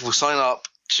people sign up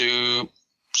to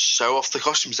show off the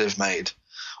costumes they've made,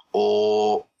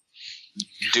 or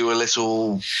do a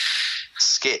little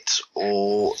skit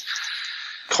or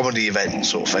comedy event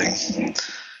sort of thing.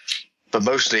 But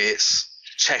mostly it's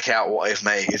check out what I've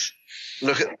made.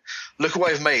 Look at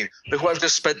what I've made. Look what I've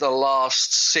just spent the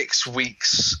last 6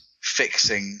 weeks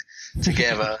fixing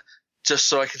together. Just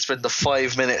so I can spend the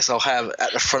 5 minutes I'll have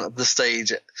at the front of the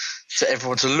stage to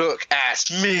everyone to look at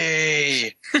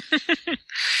me.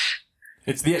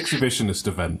 It's the exhibitionist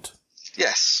event.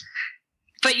 Yes.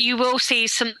 But you will see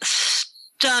some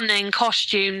stunning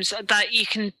costumes that you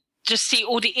can just see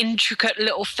all the intricate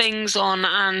little things on,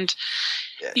 and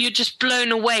you're just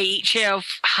blown away each year of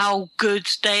how good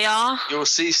they are. You'll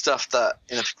see stuff that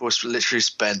people literally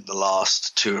spent the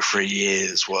last 2 or 3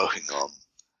 years working on.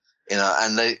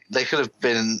 And they could have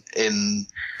been in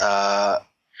the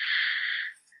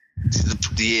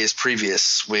years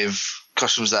previous with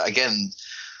costumes that, again,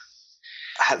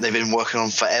 they've been working on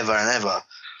forever and ever.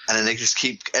 And then they just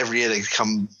keep, every year they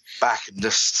come back and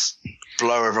just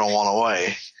blow everyone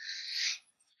away.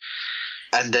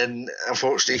 And then,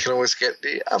 unfortunately, you can always get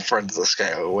the upper end of the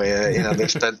scale where,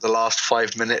 they've spent the last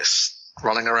 5 minutes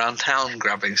running around town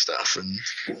grabbing stuff, and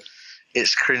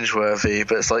it's cringeworthy,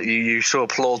 but it's like you sort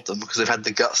of applaud them because they've had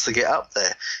the guts to get up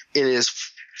there. It is,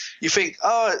 you think,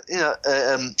 like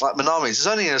Minami's, it's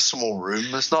only in a small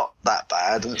room, it's not that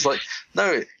bad, and it's like,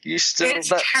 no, you still. It's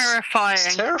terrifying.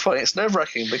 It's terrifying. It's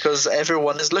nerve-wracking because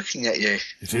everyone is looking at you.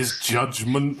 It is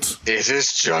judgment. It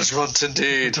is judgment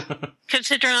indeed.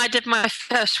 Considering I did my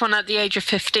first one at the age of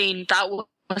 15, that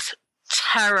was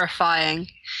terrifying.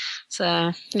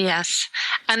 So, yes.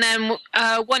 And then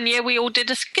 1 year we all did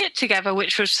a skit together,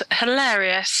 which was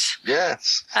hilarious.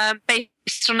 Yes.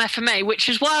 Based on FMA, which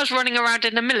is why I was running around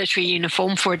in a military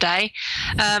uniform for a day.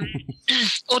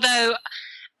 Although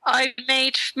I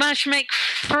managed to make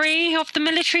 3 of the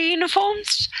military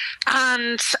uniforms.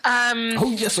 And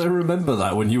oh, yes, I remember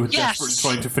that when you were desperately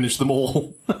trying to finish them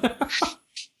all.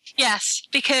 Yes,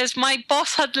 because my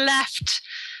boss had left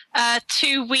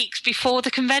 2 weeks before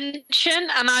the convention,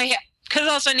 and because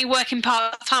I was only working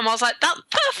part-time, I was like, that's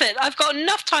perfect, I've got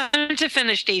enough time to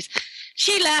finish these.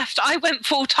 She left, I went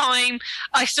full-time,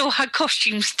 I still had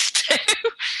costumes to do.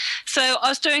 So I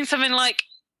was doing something like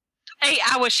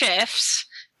 8-hour shifts,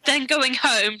 then going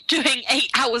home, doing 8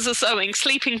 hours of sewing,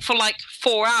 sleeping for like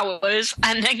 4 hours,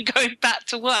 and then going back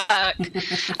to work.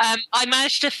 I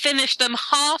managed to finish them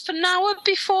half an hour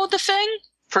before the thing.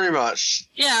 Pretty much.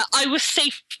 Yeah, I was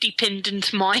safety pinned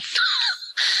into mine.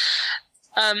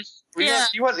 Yeah.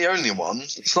 You weren't the only one.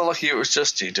 It's not like it was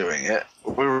just you doing it.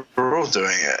 We were all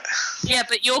doing it. Yeah,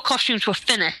 but your costumes were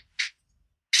finished.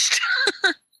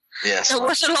 Yes. There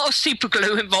was a lot of super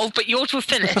glue involved, but yours were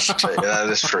finished. Yeah, that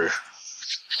is true.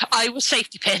 I was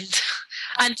safety pinned.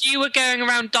 And you were going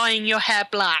around dyeing your hair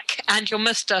black, and your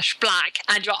moustache black,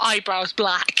 and your eyebrows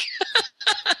black.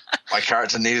 My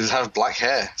character needed to have black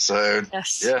hair, so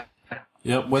Yes. yeah.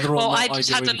 Yep, whether or not I go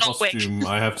in costume,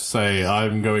 I have to say,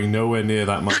 I'm going nowhere near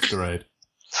that masquerade.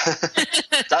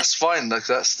 That's fine. Like,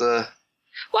 that's the...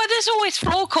 Well, there's always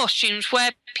floor costumes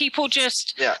where people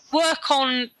just work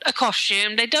on a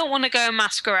costume. They don't want to go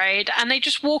masquerade, and they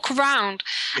just walk around.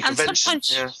 And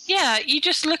sometimes, you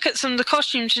just look at some of the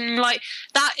costumes and you're like,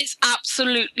 that is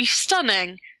absolutely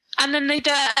stunning. And then they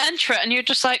don't enter it, and you're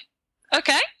just like,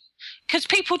 okay. Because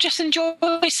people just enjoy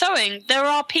sewing. There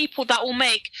are people that will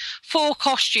make 4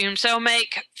 costumes. They'll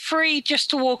make 3 just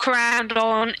to walk around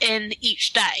on in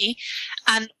each day,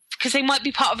 and because they might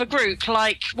be part of a group.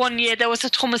 Like one year there was a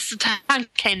Thomas the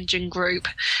Tank Engine group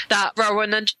that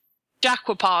Rowan and Jack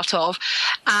were part of,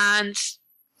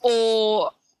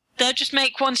 or they'll just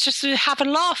make ones just to have a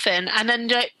laugh in, and then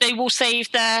they will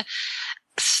save their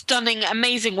stunning,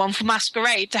 amazing one for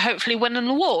masquerade to hopefully win an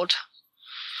award.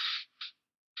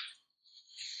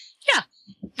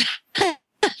 Yeah.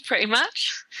 Pretty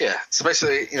much. Yeah. So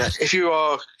basically, if you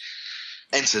are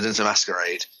entered into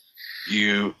masquerade,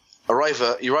 you arrive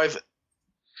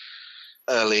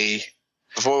early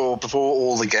before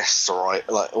all the guests arrive,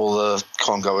 like all the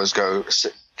con-goers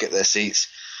get their seats.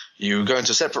 You go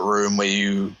into a separate room where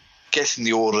you get in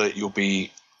the order you'll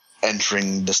be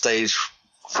entering the stage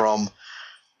from,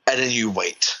 and then you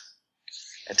wait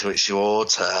until it's your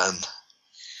turn.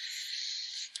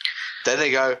 Then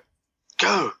they go,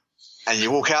 and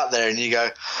you walk out there and you go,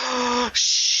 oh,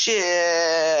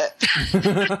 shit.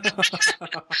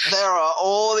 There are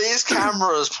all these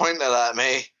cameras pointing at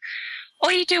me.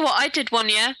 Or you do what I did one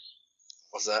year.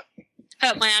 What's that?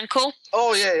 Hurt my ankle.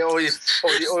 Oh yeah, or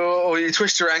you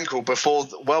twist your ankle before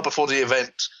the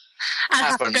event and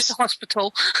happens. have to go to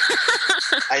hospital.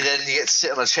 And then you get to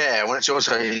sit on a chair. When it's your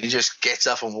turn, you just get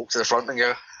up and walk to the front and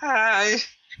go, hi.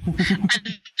 And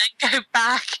then go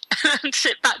back and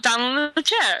sit back down on the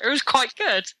chair. It was quite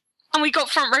good. And we got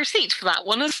front row seats for that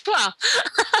one as well.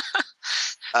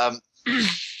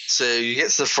 So you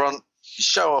get to the front, you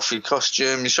show off your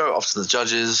costume, you show it off to the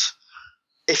judges.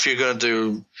 If you're going to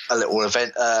do a little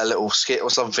event, a little skit or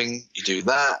something, you do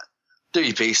that. Do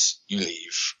your piece, you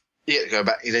leave. You get to go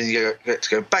back. Then you get to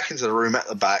go back into the room at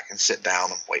the back and sit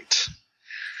down and wait.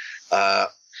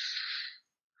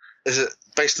 Is it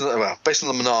based on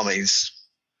the Manamis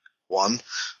one?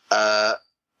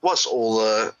 Once all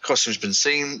the costumes been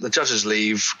seen, the judges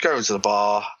leave, go into the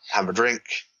bar, have a drink,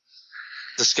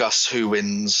 discuss who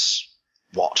wins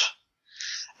what,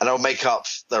 and they'll make up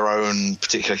their own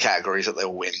particular categories that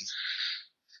they'll win.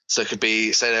 So it could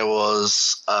be, say there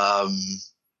was a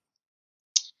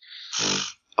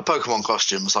Pokemon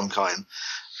costume of some kind.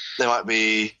 There might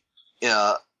be,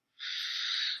 and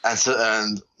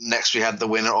next we had the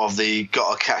winner of the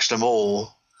Gotta Catch Them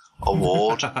All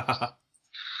award.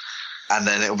 And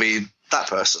then it'll be that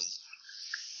person,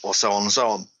 or so on and so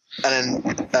on. And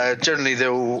then generally,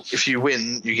 if you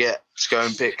win, you get to go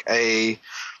and pick a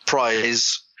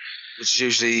prize, which is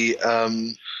usually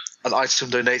an item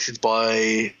donated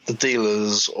by the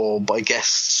dealers, or by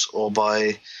guests, or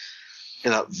by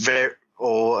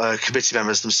committee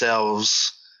members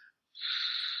themselves,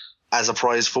 as a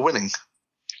prize for winning.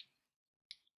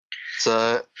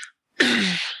 So,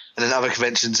 and in other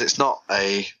conventions, it's not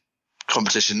a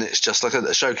competition, it's just like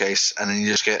a showcase, and then you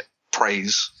just get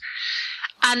praise.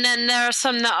 And then there are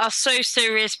some that are so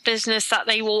serious business that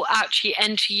they will actually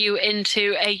enter you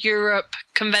into a Europe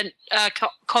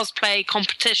cosplay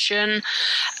competition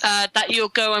that you'll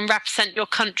go and represent your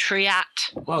country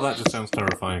at. Well, that just sounds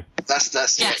terrifying. That's the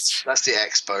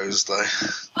expos, though.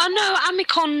 Oh no,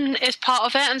 Amicon is part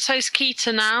of it, and so is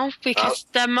Kita now, because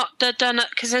they're done it,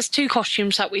 because there's 2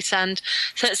 costumes that we send.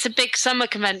 So it's a big summer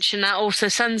convention that also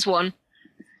sends one.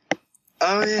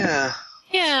 Oh yeah.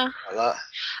 Yeah. Like that.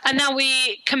 And now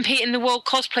we compete in the World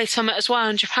Cosplay Summit as well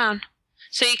in Japan.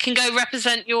 So you can go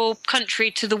represent your country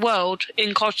to the world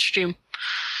in costume.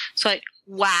 It's like,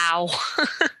 wow.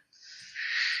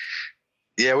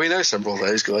 Yeah, we know several of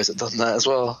those guys that have done that as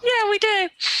well. Yeah, we do.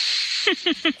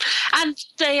 And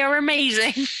they are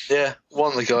amazing. Yeah,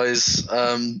 one of the guys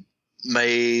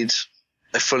made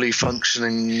a fully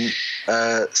functioning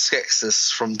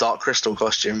Skeksis from Dark Crystal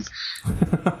costume.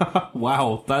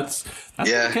 Wow, that's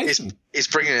Yeah, dedication. he's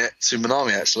bringing it to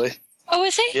Minami, actually. Oh,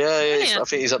 is he? Yeah, Brilliant. I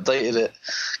think he's updated it.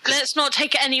 Let's not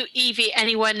take any Eevee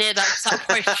anywhere near that, because that'll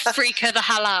probably freak her the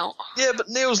hell out. Yeah, but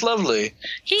Neil's lovely.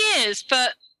 He is,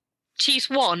 but she's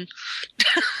one.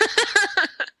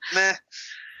 Meh.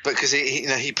 But because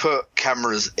he put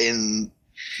cameras in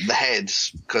the head,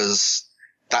 because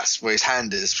that's where his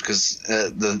hand is, because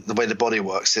the way the body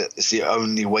works, it's the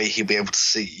only way he'll be able to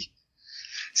see.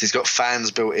 So he's got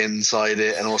fans built inside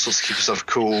it and all sorts to keep himself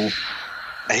cool.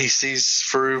 And he sees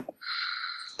through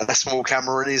a small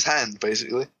camera in his hand,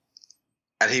 basically.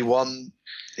 And he won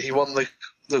the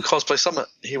cosplay summit.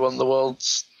 He won the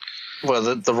world's,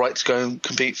 the right to go and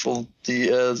compete for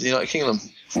the United Kingdom.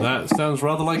 That sounds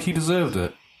rather like he deserved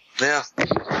it. Yeah.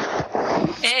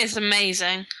 It is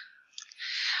amazing.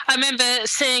 I remember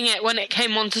seeing it when it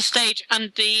came onto stage,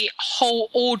 and the whole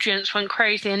audience went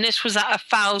crazy. And this was at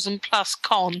 1,000+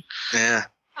 con. Yeah.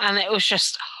 And it was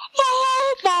just,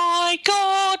 oh my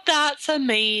god, that's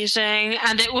amazing.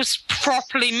 And it was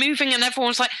properly moving, and everyone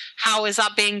was like, how is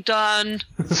that being done?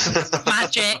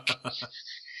 Magic.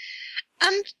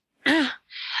 And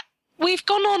we've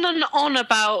gone on and on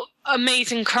about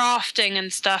amazing crafting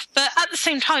and stuff, but at the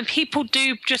same time, people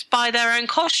do just buy their own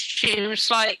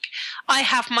costumes. Like, I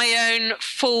have my own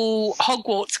full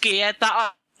Hogwarts gear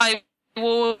that I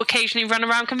will occasionally run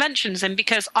around conventions in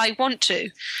because I want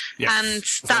to. Yes. And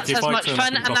that's if as I much turn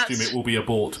fun. up in And costume, it will be a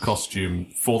bought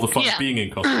costume for the fun of being in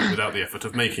costume without the effort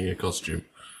of making a costume.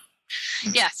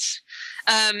 Yes.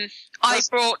 I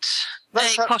brought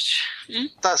a costume.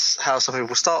 That's how some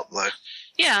people start, though.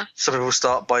 Yeah. Some people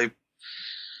start by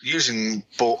using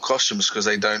bought costumes because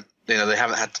they don't, they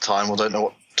haven't had the time or don't know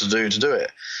what to do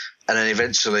it. And then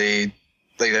eventually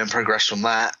they then progress from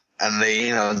that and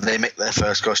they make their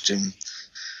first costume.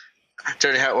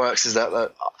 Generally how it works is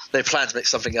that they plan to make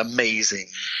something amazing.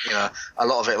 A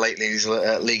lot of it lately is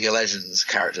League of Legends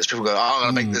characters. People go, I'm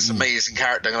going to make this amazing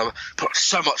character. I'm going to put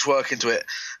so much work into it.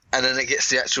 And then it gets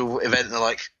to the actual event and they're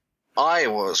like, I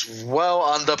was well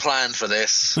underplanned for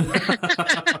this.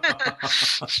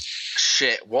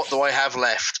 Shit, what do I have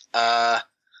left?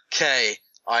 Okay,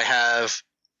 I have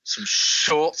some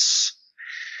shorts,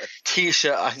 a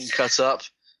t-shirt I can cut up.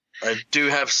 I do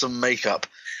have some makeup.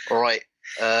 All right,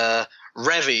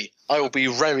 Revy. I will be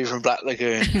Revy from Black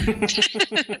Lagoon. And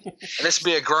this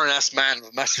will be a grown-ass man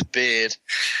with a massive beard.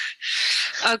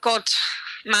 Oh, God.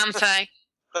 Man-Fae.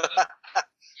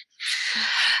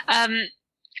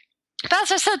 But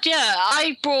as I said,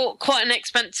 I brought quite an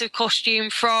expensive costume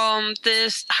from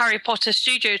this Harry Potter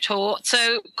studio tour,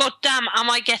 so goddamn am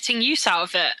I getting use out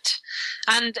of it.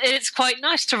 And it's quite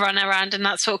nice to run around in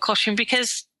that sort of costume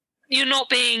because you're not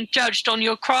being judged on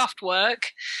your craft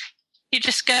work. You're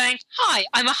just going, hi,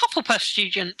 I'm a Hufflepuff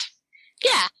student.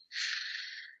 Yeah,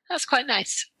 that's quite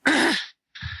nice.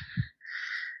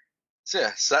 So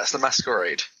that's the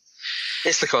masquerade.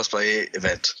 It's the cosplay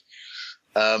event.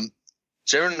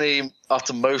 Generally,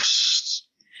 after most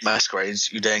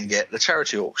masquerades, you then get the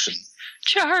charity auction.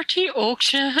 Charity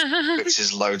auction. Which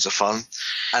is loads of fun.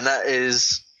 And that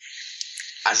is,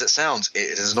 as it sounds, it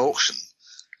is an auction.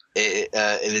 It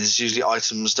is usually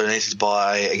items donated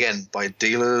by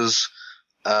dealers,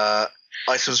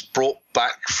 items brought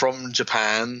back from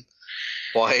Japan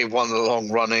by one of the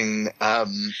long-running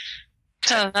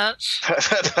perverts.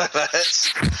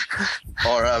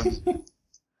 Or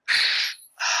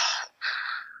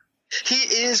he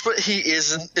is, but he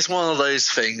isn't. It's one of those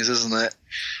things, isn't it?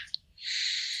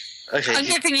 Okay, I'm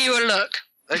giving you a look.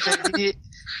 Okay,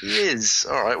 he is.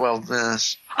 All right, well,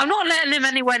 I'm not letting him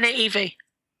anywhere near Evie.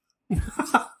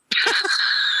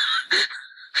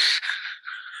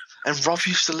 And Rob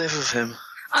used to live with him.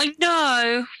 I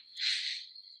know.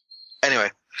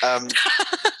 Anyway, and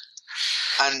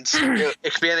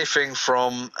it could be anything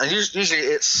from, and usually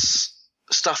it's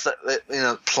stuff that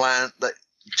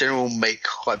generally will make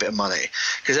quite a bit of money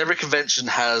because every convention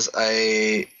has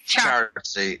a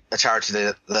charity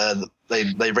that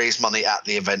they raise money at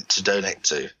the event to donate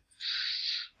to.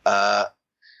 A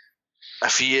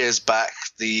few years back,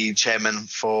 the chairman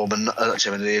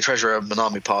the treasurer of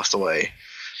Minami passed away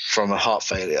from a heart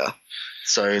failure.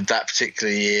 So that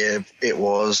particular year, it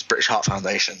was British Heart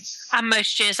Foundation. And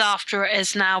most years after it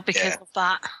is now because of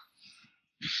that.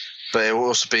 But it will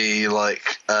also be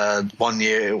like 1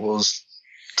 year it was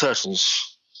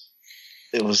turtles.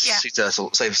 It was sea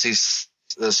turtles, save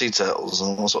sea turtles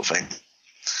and all sort of thing.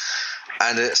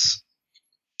 And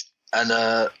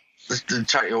the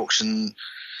charity auction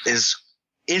is,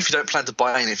 if you don't plan to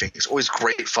buy anything, it's always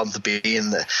great fun to be in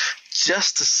there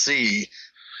just to see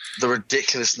the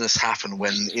ridiculousness happen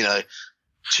when,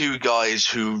 two guys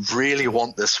who really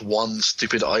want this one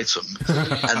stupid item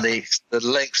and the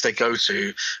lengths they go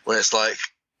to, where it's like,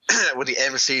 when the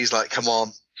MC's like, come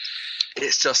on,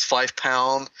 it's just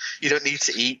 £5. You don't need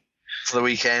to eat for the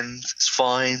weekend. It's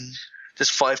fine.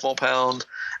 Just £5 more.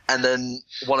 And then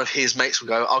one of his mates will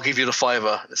go, I'll give you the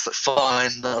 £5. It's like,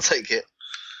 fine, I'll take it.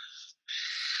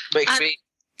 Makes me...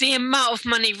 The amount of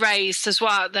money raised as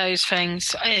well at those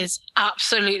things is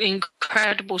absolutely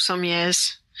incredible some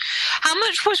years. How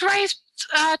much was raised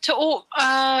to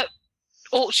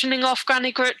auctioning off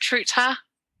Granny Gertrude's hair?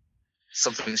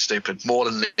 Something stupid. More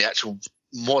than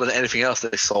anything else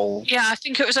that they sold. Yeah, I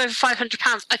think it was over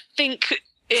 £500. I think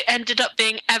it ended up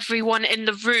being everyone in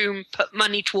the room put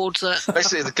money towards it.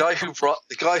 Basically, the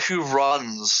guy who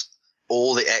runs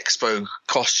all the expo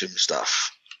costume stuff,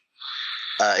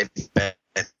 and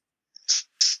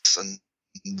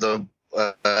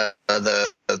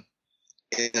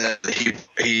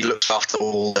he looks after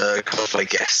all the cosplay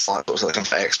guests, like those that come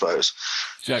for expos.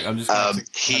 Jack, I'm just going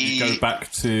to go back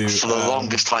to for the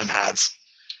longest time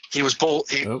he was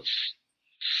bought. Oh.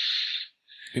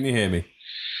 Can you hear me?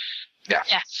 Yeah.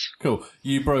 Yes. Cool.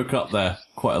 You broke up there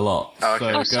quite a lot. Oh,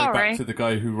 okay. So go back to the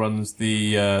guy who runs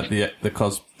the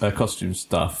costume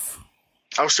stuff.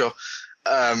 Oh, sure.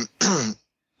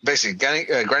 Basically,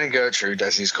 Granny Gertrude,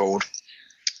 as he's called,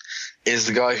 is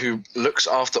the guy who looks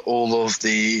after all of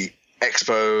the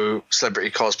expo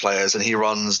celebrity cosplayers, and he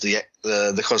runs the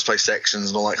cosplay sections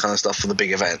and all that kind of stuff for the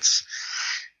big events.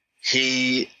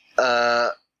 He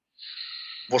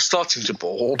was starting to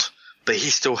bald, but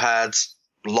he still had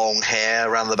long hair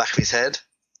around the back of his head.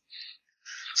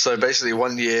 So basically,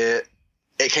 one year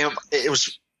it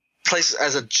was placed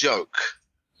as a joke,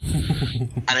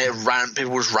 and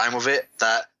people just ran with it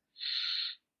that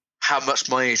how much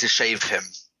money to shave him.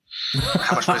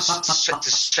 How much money to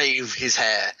shave his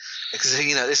hair?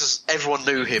 Because everyone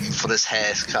knew him for this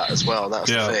haircut as well. That was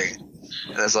the thing.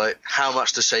 And it's like, how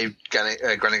much to shave Granny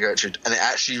Gertrude? And it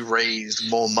actually raised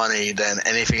more money than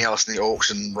anything else in the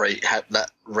auction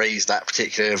raised that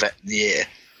particular year.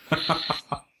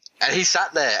 And he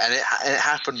sat there, and it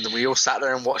happened, and we all sat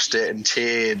there and watched it and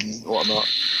cheered and whatnot.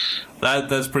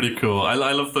 That's pretty cool. I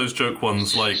love those joke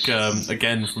ones, like,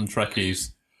 again, from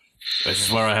Trekkies. Which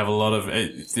is where I have a lot of,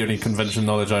 it's the only convention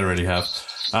knowledge I really have,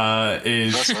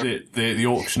 is the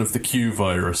auction of the Q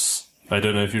virus. I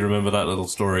don't know if you remember that little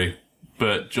story,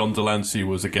 but John Delancey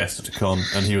was a guest at a con,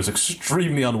 and he was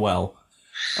extremely unwell.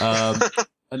 And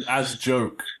as a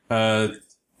joke, the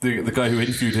guy who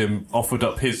interviewed him offered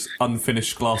up his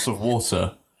unfinished glass of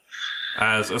water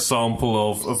as a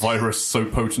sample of a virus so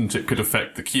potent it could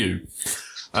affect the Q.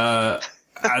 And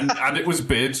it was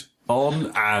bid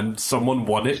on, and someone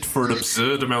won it for an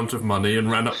absurd amount of money and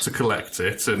ran up to collect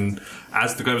it, and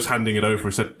as the guy was handing it over,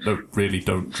 he said, no, really,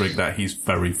 don't drink that, he's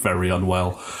very, very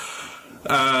unwell.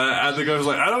 And the guy was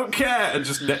like, I don't care, and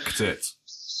just necked it.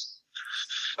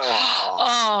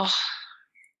 Oh.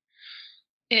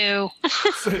 Ew.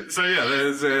 so yeah,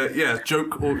 there's,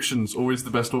 joke auctions, always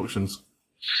the best auctions.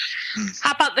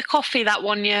 How about the coffee that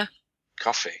one year?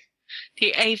 Coffee?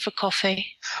 The Ava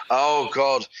coffee. Oh,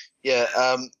 God.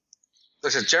 Yeah,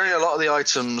 listen, generally a lot of the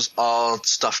items are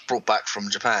stuff brought back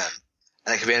from Japan.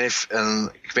 And it could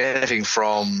be anything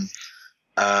from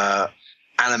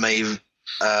anime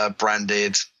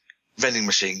branded vending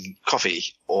machine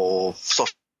coffee or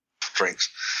soft drinks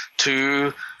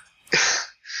to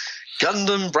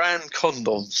Gundam brand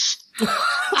condoms.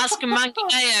 Ask a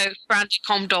Mangaleo branded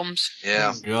condoms.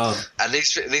 Yeah. Oh, God. And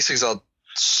these things are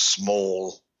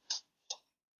small.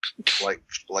 Like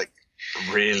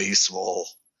really small.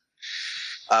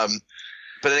 But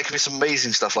then it can be some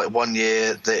amazing stuff. Like one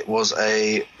year there was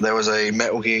a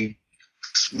Metal Gear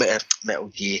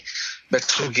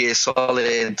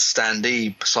Solid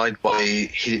standee beside by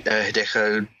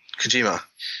Hideko Kojima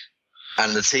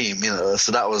and the team.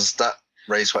 So that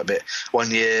raised quite a bit.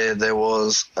 One year there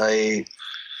was a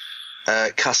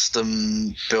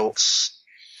custom built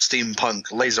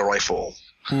steampunk laser rifle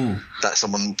that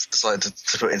someone decided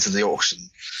to put into the auction.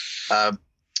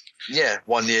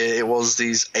 One year it was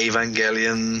these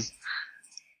Evangelion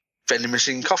vending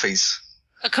machine coffees.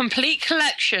 A complete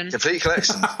collection. I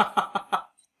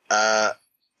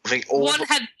think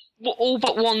all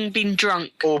but one been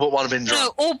drunk. All but one had been drunk.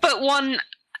 No, all but one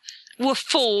were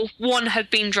full. One had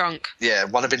been drunk. Yeah,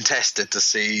 one had been tested to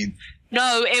see.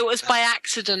 No, it was by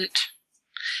accident.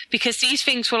 Because these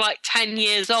things were like 10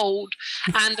 years old,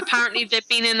 and apparently they'd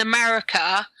been in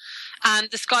America, and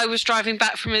this guy was driving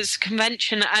back from his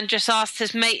convention and just asked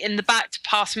his mate in the back to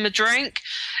pass him a drink,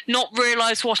 not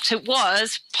realise what it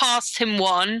was, passed him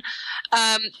one.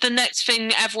 The next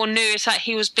thing everyone knew is that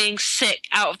he was being sick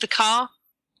out of the car.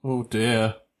 Oh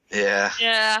dear. Yeah.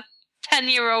 Yeah.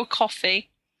 10-year-old coffee.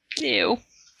 Ew.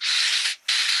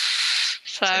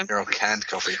 So 10-year-old canned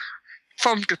coffee.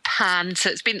 from Japan, so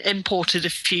it's been imported a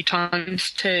few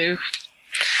times too.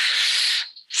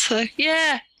 So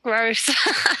yeah, gross.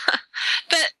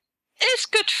 But it's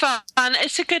good fun,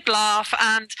 it's a good laugh,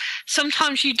 and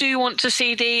sometimes you do want to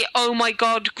see the oh my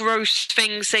god gross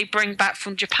things they bring back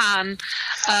from Japan,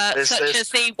 such as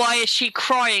the why is she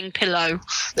crying pillow.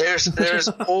 There's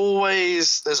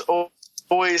always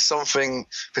something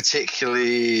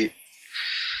particularly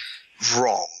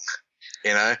wrong,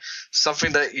 you know,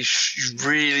 something that you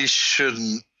really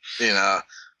shouldn't, you know,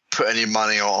 put any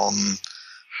money on,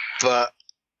 but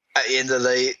at the end of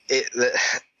the day,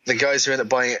 the guys who end up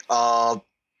buying it are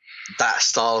that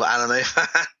style of anime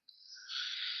fan.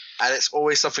 And it's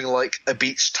always something like a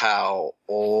beach towel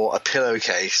or a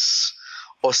pillowcase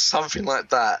or something like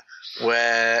that,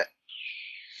 where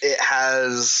it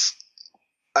has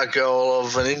a girl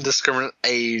of an indiscriminate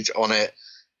age on it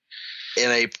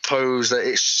in a pose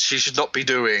that she should not be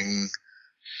doing.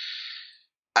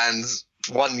 And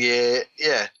one year,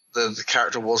 yeah, the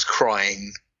character was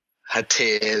crying, had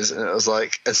tears, and it was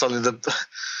like, and suddenly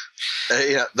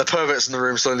the perverts in the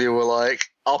room suddenly were like,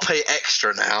 I'll pay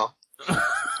extra now.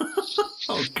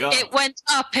 Oh god! It went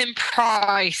up in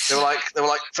price. They were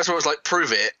like, first of all, it was like,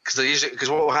 prove it, because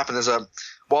what will happen is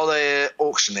while they're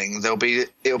auctioning, it'll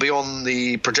be on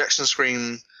the projection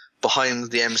screen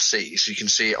behind the MC, so you can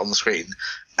see it on the screen,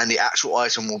 and the actual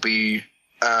item will be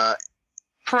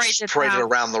paraded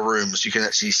around the room, so you can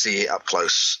actually see it up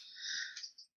close.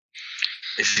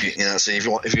 If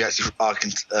you actually are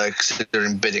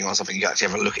considering bidding on something, you actually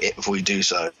have a look at it before you do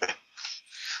so.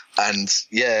 And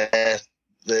yeah,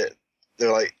 they're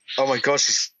like, oh my god,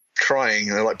 she's crying,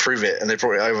 and they're like, prove it, and they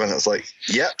brought it over, and it's like,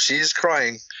 yep, she's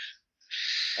crying,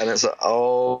 and it's like,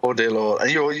 oh dear lord. And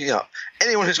you know,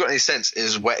 anyone who's got any sense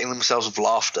is wetting themselves with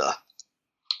laughter.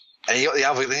 And then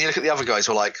you look at the other guys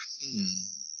who are like,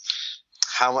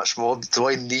 how much more do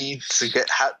I need to get?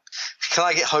 Can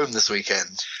I get home this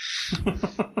weekend?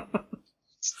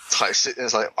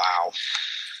 It's like, wow.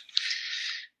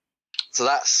 So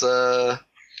that's the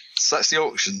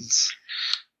auctions.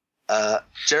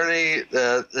 Generally,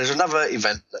 there's another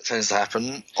event that tends to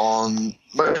happen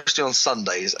mostly on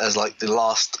Sundays as like the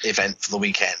last event for the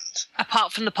weekend.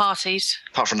 Apart from the parties.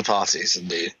 Apart from the parties,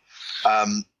 indeed.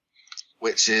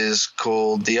 Which is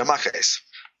called the omakes.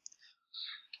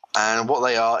 And what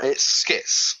they are, it's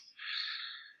skits.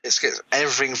 It's skits.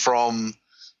 Everything from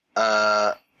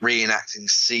reenacting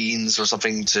scenes or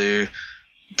something to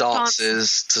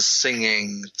dances to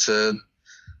singing to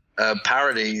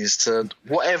parodies to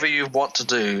whatever you want to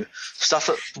do. Stuff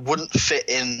that wouldn't fit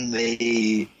in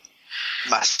the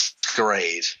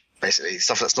masquerade, basically.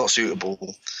 Stuff that's not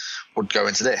suitable would go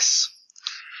into this.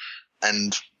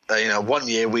 And, one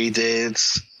year we did...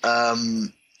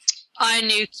 I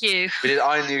Knew Q. We did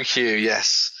I Knew Q,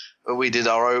 yes. We did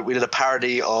a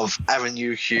parody of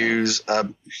Avenue Q's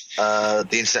The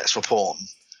Internet's for Porn.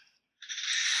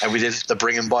 And we did the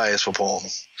Bring and Buyers for Porn.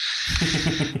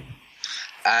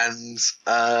 And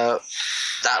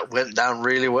that went down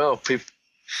really well. People,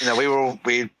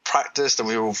 we practiced and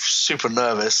we were super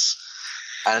nervous,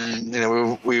 and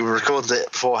we recorded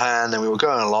it beforehand and we were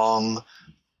going along,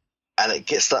 and it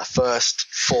gets that first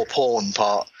for porn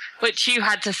part, which you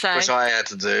had to say, which I had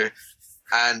to do,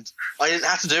 and I didn't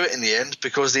have to do it in the end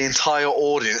because the entire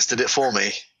audience did it for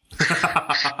me.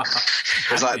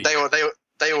 It's like they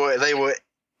were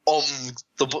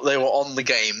on the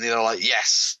game. Like,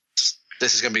 yes,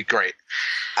 this is going to be great.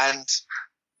 And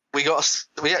we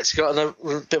actually got a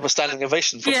bit of a standing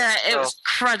ovation from it. It was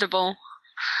incredible.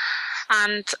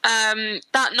 And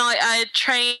that night I had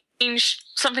changed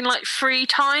something like 3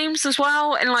 times as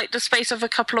well in like the space of a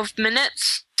couple of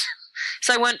minutes.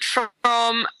 So I went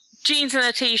from jeans and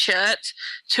a t-shirt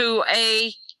to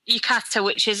a yukata,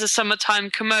 which is a summertime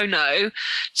kimono,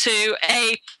 to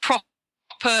a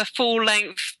proper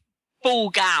full-length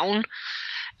ball gown.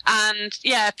 And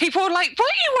yeah, people were like, weren't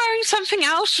you wearing something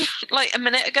else like a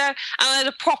minute ago? And I had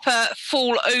a proper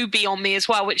full obi on me as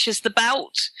well, which is the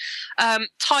belt,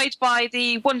 tied by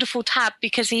the wonderful Tab,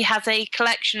 because he has a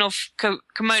collection of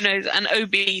kimonos and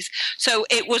obis. So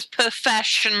it was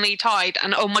professionally tied.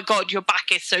 And oh my God, your back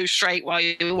is so straight while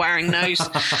you're wearing those.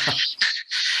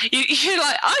 You're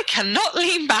like, I cannot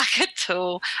lean back at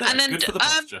all. Yeah, and then good for the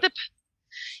posture.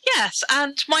 Yes,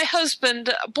 and my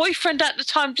boyfriend at the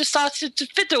time, just started to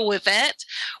fiddle with it,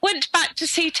 went back to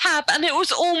see Tab, and it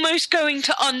was almost going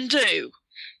to undo.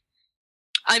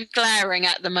 I'm glaring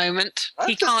at the moment.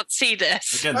 He can't see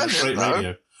this. Again, that's great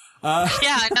radio.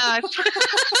 Yeah, I know.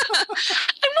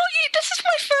 This is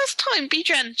my first time. Be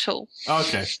gentle.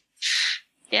 Okay.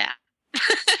 Yeah.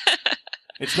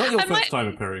 It's not your first time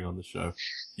appearing on the show.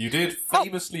 You did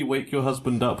famously wake your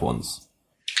husband up once.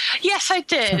 Yes, I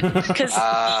did. Because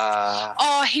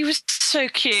he was so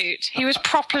cute. He was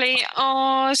properly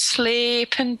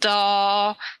asleep and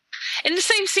in the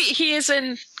same seat he is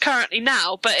in currently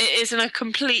now, but it is in a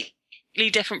completely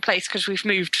different place because we've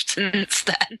moved since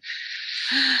then.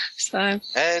 So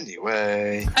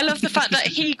anyway, I love the fact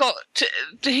that you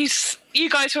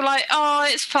guys were like, oh,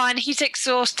 it's fine, he's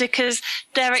exhausted because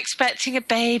they're expecting a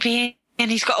baby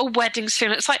and he's got a wedding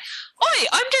soon. It's like, oi,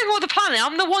 I'm doing all the planning,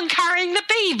 I'm the one carrying the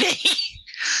baby.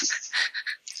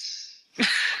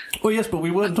 Well, yes, but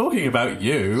we weren't talking about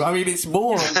you. I mean, it's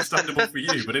more understandable for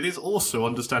you, but it is also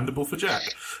understandable for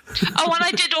Jack. Oh, and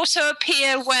I did also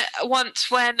appear once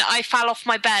when I fell off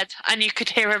my bed and you could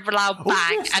hear a loud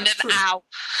bang and an ow.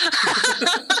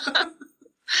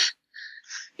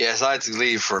 Yes, I had to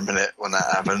leave for a minute when that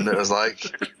happened. It was like,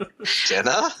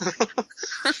 Jenna?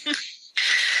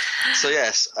 So,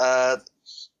 yes.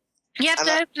 You have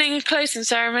the opening and closing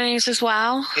ceremonies as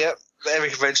well. Yep.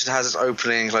 Every convention has its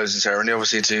opening and closing ceremony,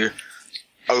 obviously, to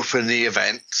open the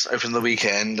event, open the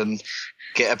weekend, and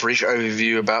get a brief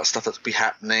overview about stuff that's be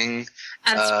happening.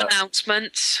 And some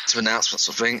announcements. Some announcements,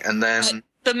 sort of thing. And then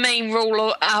the main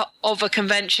rule of a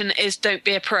convention is don't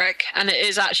be a prick, and it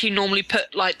is actually normally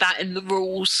put like that in the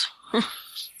rules.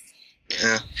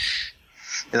 Yeah.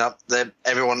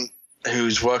 Everyone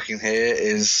who's working here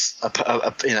is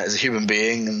is a human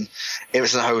being, and if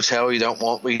it's in a hotel, we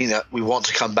want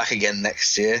to come back again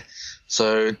next year.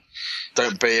 So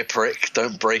don't be a prick.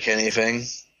 Don't break anything.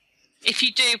 If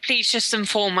you do, please just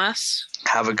inform us.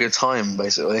 Have a good time,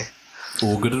 basically.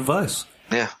 All good advice.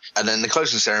 Yeah. And then the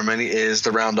closing ceremony is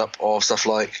the roundup of stuff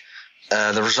like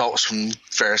the results from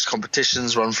various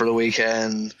competitions run for the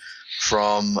weekend,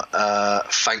 from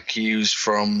thank yous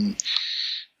from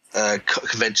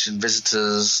convention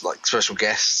visitors, like special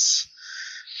guests.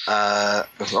 We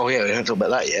haven't talked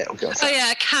about that yet.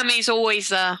 Yeah, Cammy's always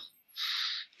there.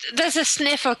 There's a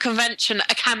sniffer convention,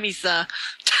 a Cammy's there.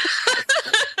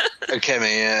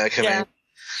 Cammy. Yeah.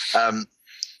 And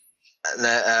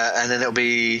then it'll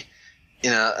be,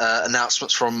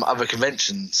 announcements from other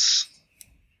conventions.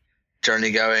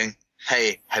 Journey going,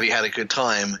 hey, have you had a good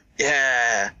time?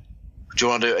 Yeah. Do you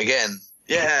want to do it again?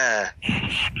 Yeah.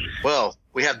 Well,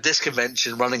 we have this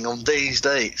convention running on these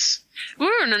dates. We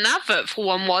were in an advert for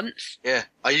one once. Yeah.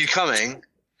 Are you coming?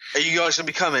 Are you guys going to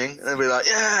be coming? And they'll be like,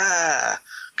 yeah.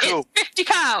 Cool. It's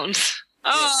 £50.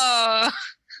 Oh. Yes.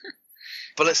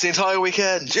 But it's the entire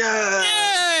weekend. Yeah.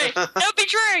 Yay! It'll be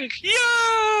drink.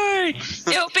 Yay!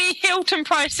 It'll be Hilton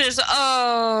prices.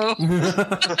 Oh.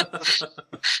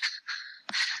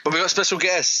 But we got special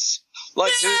guests.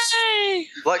 Like Yay!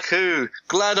 who? Like who?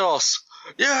 GLaDOS.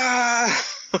 Yeah.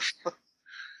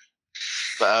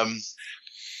 But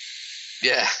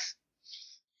yeah.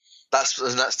 That's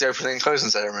the opening and closing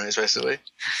ceremonies, basically.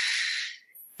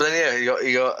 But then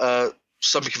you got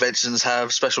some conventions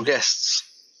have special guests,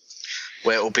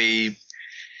 where it will be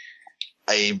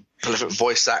a prolific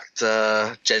voice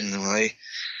actor, generally,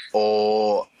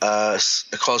 or a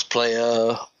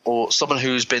cosplayer, or someone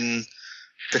who's been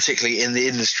particularly in the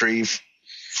industry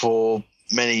for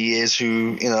many years,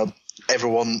 who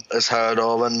everyone has heard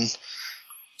of, and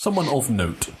someone of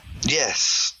note.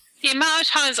 Yes. The amount of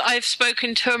times I've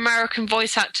spoken to American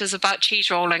voice actors about cheese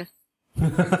rolling.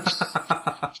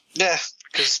 Yeah,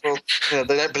 because they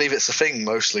don't believe it's a thing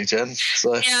mostly, Jen.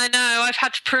 So. Yeah, I know. I've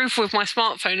had to prove with my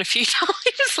smartphone a few times.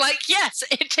 Like, yes,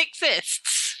 it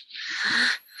exists.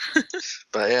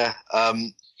 But yeah,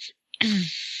 and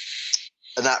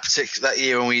that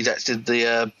year when we did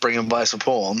the Bring 'em By for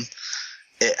Porn,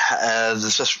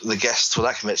 the guest for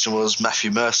that convention was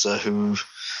Matthew Mercer, who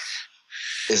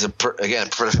is a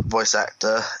prolific voice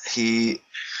actor. He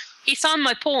signed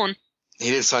my porn.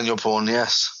 He did sign your porn,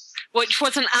 yes. Which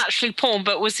wasn't actually porn,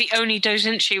 but was the only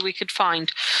doujinshi we could find.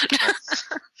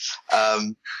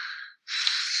 And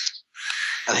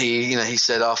he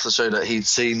said after the show that he'd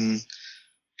seen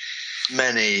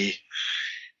many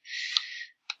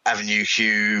Avenue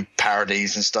Q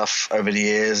parodies and stuff over the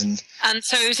years, and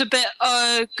so it was a bit,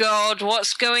 oh god,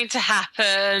 what's going to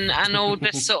happen, and all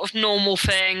this sort of normal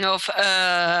thing of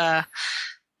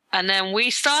and then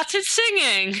we started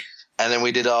singing, and then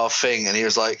we did our thing, and he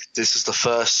was like, this is the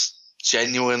first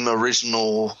genuine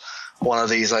original one of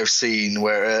these I've seen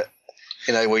where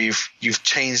where you've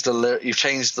changed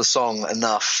the song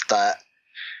enough that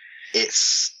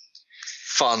it's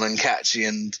fun and catchy,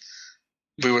 and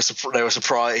they were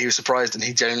surprised. He was surprised, and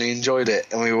he genuinely enjoyed it,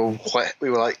 and we were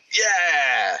like,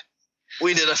 yeah,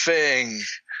 we did a thing,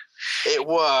 it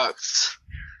worked.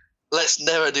 Let's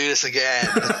never do this again.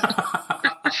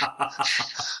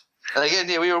 And again,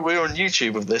 yeah, we were on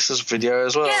YouTube with this as a video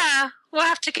as well. Yeah, we'll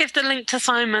have to give the link to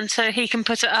Simon so he can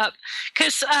put it up.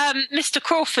 Because Mr.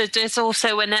 Crawford is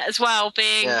also in it as well,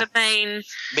 being the main...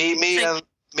 Me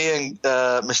and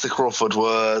Mr. Crawford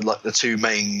were like the two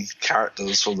main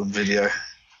characters for the video.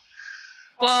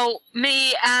 Well,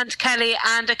 me and Kelly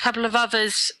and a couple of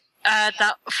others,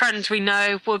 that friends we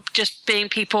know, were just being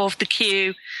people of the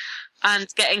queue and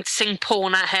getting to sing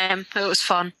porn at him. It was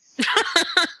fun.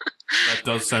 That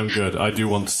does sound good. I do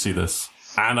want to see this.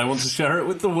 And I want to share it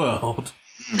with the world.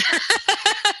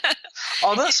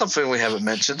 Oh, that's something we haven't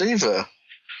mentioned either.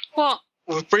 What?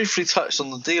 We've briefly touched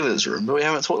on the dealer's room, but we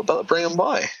haven't talked about the bring and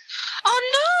buy.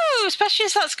 Oh, no! Especially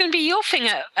as that's going to be your thing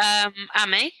at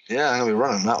Amy. Yeah, I'm going to be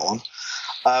running that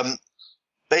one.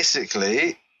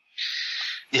 Basically,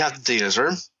 you have the dealer's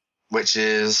room, which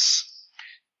is...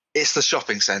 It's the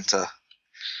shopping centre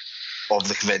of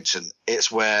the convention.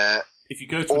 It's where... If you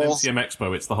go to an MCM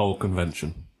Expo, it's the whole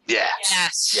convention. Yeah.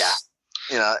 Yes.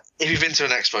 Yeah. If you've been to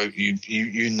an expo,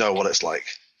 you know what it's like.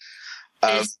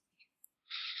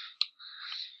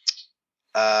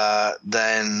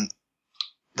 Then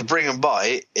the bring and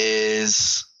buy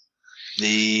is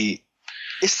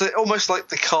almost like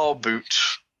the car boot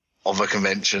of a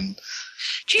convention.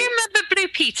 Do you remember Blue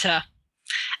Peter?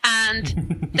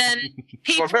 And then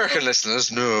people... For American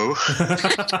listeners, no.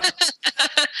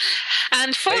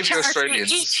 And for Maybe charity,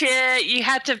 Australians. each year you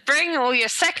had to bring all your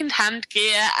second-hand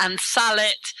gear and sell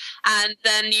it, and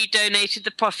then you donated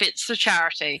the profits to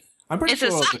charity. I'm pretty sure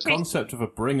the concept of a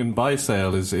bring and buy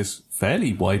sale is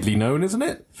fairly widely known, isn't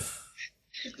it?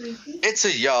 It's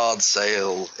a yard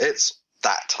sale. It's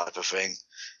that type of thing.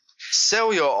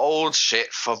 Sell your old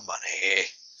shit for money.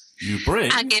 You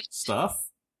bring stuff,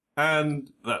 and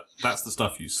that's the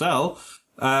stuff you sell,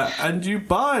 and you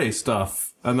buy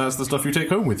stuff, and that's the stuff you take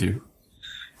home with you.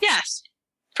 Yes,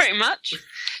 pretty much.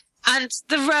 And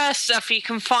the rare stuff you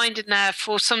can find in there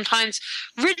for sometimes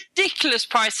ridiculous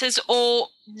prices or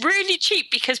really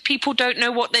cheap because people don't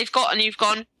know what they've got and you've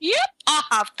gone, yep, I'll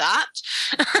have that.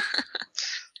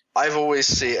 I've always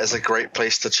seen it as a great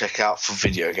place to check out for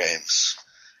video games.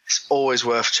 It's always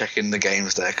worth checking the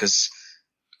games there because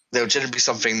there'll generally be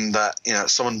something that,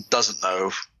 someone doesn't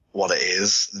know what it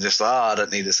is. And just, I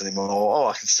don't need this anymore. Or,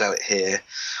 I can sell it here.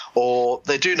 Or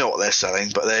they do know what they're selling,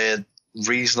 but they're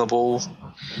reasonable.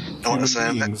 You know what I'm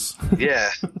saying? Yeah.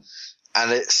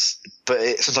 And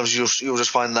sometimes you'll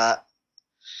just find that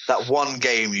one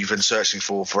game you've been searching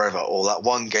for forever, or that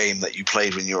one game that you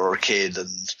played when you were a kid and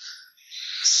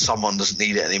someone doesn't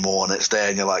need it anymore and it's there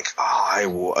and you're like, I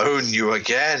will own you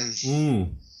again.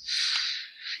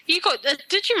 You got a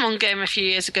Digimon game a few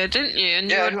years ago, didn't you? And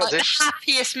you were like the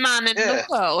happiest man in the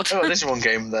world. I got a Digimon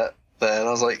game there and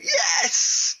I was like,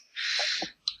 yes!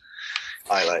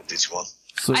 I like Digimon.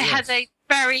 So, I had a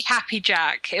very happy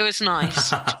Jack. It was nice.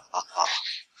 So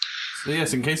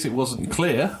yes, in case it wasn't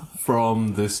clear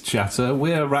from this chatter,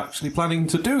 we're actually planning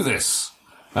to do this.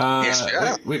 Yes, we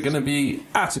are. We're going to be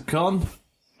at a con,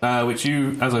 which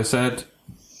you, as I said,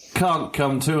 can't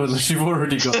come to unless you've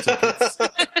already got tickets.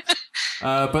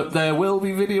 But there will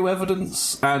be video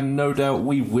evidence, and no doubt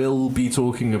we will be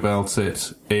talking about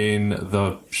it in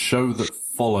the show that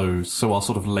follows, so our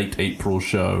sort of late April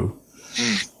show.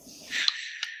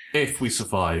 If we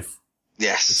survive.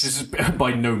 Yes. This is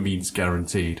by no means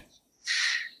guaranteed.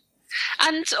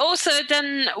 And also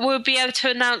then we'll be able to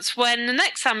announce when the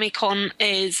next AmiCon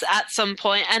is at some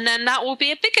point, and then that will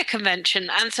be a bigger convention,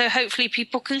 and so hopefully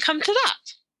people can come to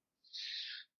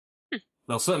that.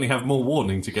 They'll certainly have more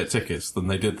warning to get tickets than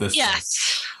they did this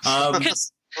Yes. time.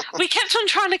 Because we kept on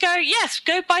trying to go, yes,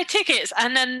 go buy tickets,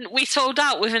 and then we sold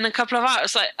out within a couple of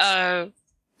hours. Like, oh.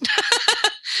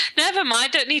 Never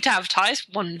mind, don't need to advertise.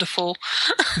 Wonderful.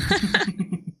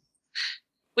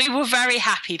 We were very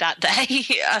happy that day,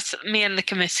 me and the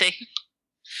committee.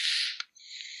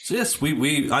 So yes,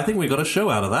 I think we got a show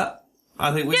out of that.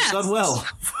 I think we've done well.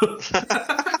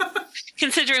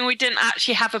 Considering we didn't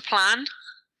actually have a plan.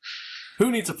 Who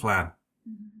needs a plan?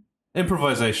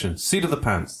 Improvisation, seat of the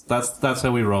pants. That's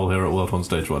how we roll here at World 1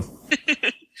 Stage 1.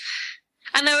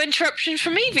 And no interruption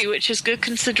from Evie, which is good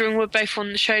considering we're both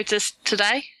on the show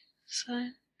today. So,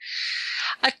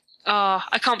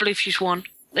 I can't believe she's won.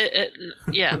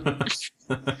 Yeah.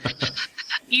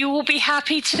 You will be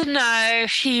happy to know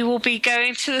she will be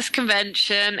going to this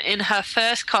convention in her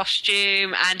first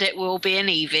costume, and it will be an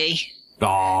Eevee.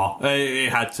 Aw, it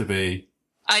had to be.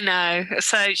 I know.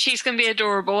 So she's going to be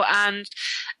adorable, and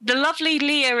the lovely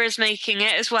Leah is making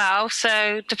it as well.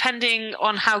 So depending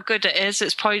on how good it is,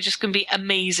 it's probably just going to be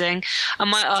amazing. I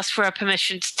might ask for her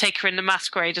permission to take her in the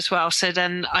masquerade as well, so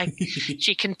then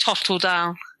she can tottle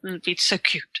down and be so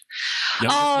cute.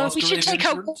 We should take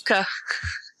her walker.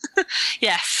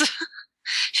 Yes.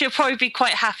 She'll probably be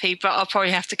quite happy, but I'll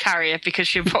probably have to carry her because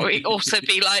she'll probably also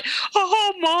be like,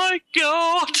 oh my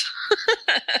God.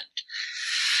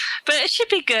 But it should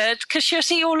be good because she'll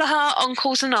see all of her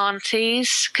uncles and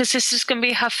aunties because this is going to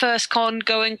be her first con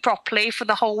going properly for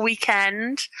the whole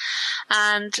weekend.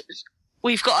 And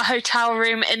we've got a hotel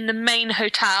room in the main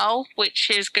hotel, which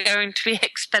is going to be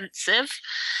expensive,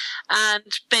 and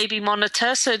baby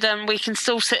monitor, so then we can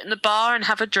still sit in the bar and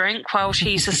have a drink while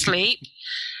she's asleep.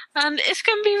 And it's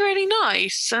going to be really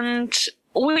nice. And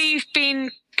we've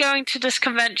been going to this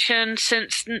convention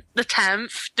since the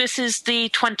 10th. This is the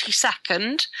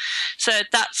 22nd. So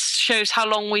that shows how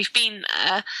long we've been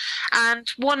there. And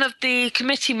one of the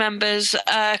committee members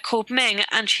called Ming,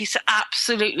 and she's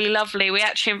absolutely lovely. We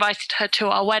actually invited her to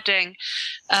our wedding.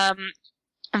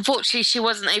 Unfortunately, she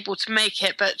wasn't able to make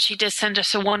it, but she did send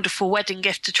us a wonderful wedding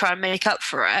gift to try and make up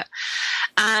for it.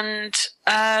 And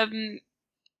I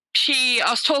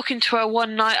was talking to her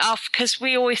one night after, because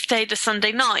we always stayed a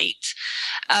Sunday night,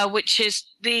 which is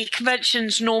the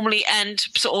conventions normally end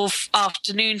sort of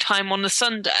afternoon time on the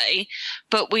Sunday,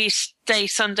 but we stay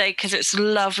Sunday because it's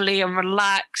lovely and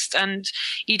relaxed and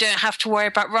you don't have to worry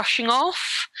about rushing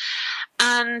off.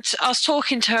 And I was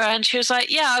talking to her and she was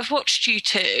like, yeah, I've watched you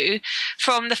two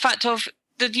from the fact of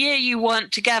the year you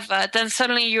weren't together, then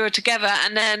suddenly you were together,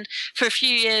 and then for a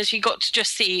few years you got to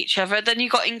just see each other, then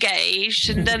you got engaged,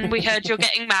 and then we heard you're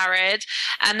getting married,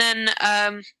 and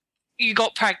then you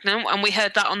got pregnant, and we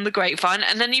heard that on the grapevine,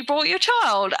 and then you brought your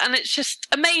child, and it's just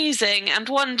amazing and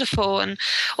wonderful and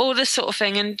all this sort of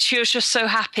thing. And she was just so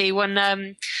happy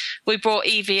when we brought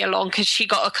Evie along because she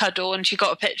got a cuddle and she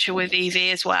got a picture with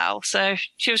Evie as well, so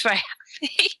she was very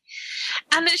happy.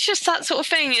 And it's just that sort of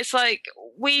thing. It's like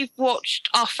we've watched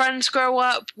our friends grow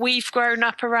up. We've grown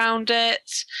up around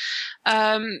it.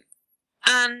 And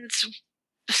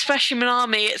especially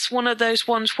Minami, it's one of those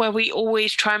ones where we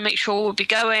always try and make sure we'll be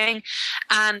going.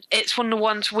 And it's one of the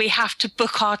ones we have to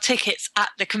book our tickets at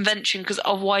the convention because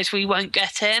otherwise we won't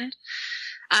get in.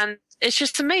 And it's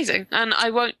just amazing. And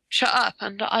I won't shut up.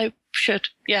 And I should,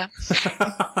 yeah.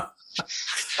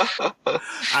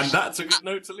 And that's a good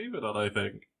note to leave it on, I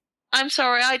think. I'm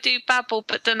sorry, I do babble,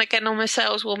 but then again, I'm a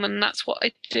saleswoman, and that's what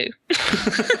I do.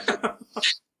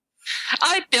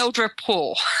 I build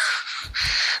rapport.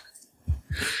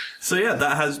 So yeah,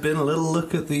 that has been a little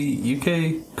look at the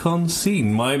UK con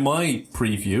scene. My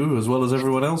preview, as well as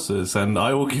everyone else's, and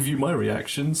I will give you my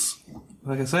reactions,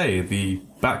 like I say, the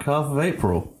back half of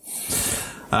April.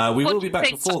 We will be back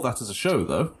before that as a show,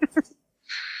 though.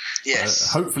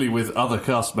 Yes. Hopefully with other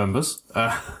cast members.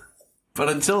 But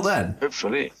until then...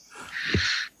 Hopefully.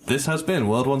 This has been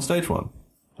World 1 Stage 1.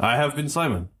 I have been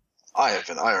Simon. I have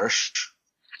been Irish.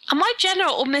 Am I Jenna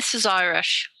or Mrs.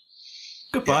 Irish?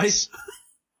 Goodbye. Yes.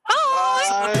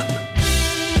 Bye! Bye.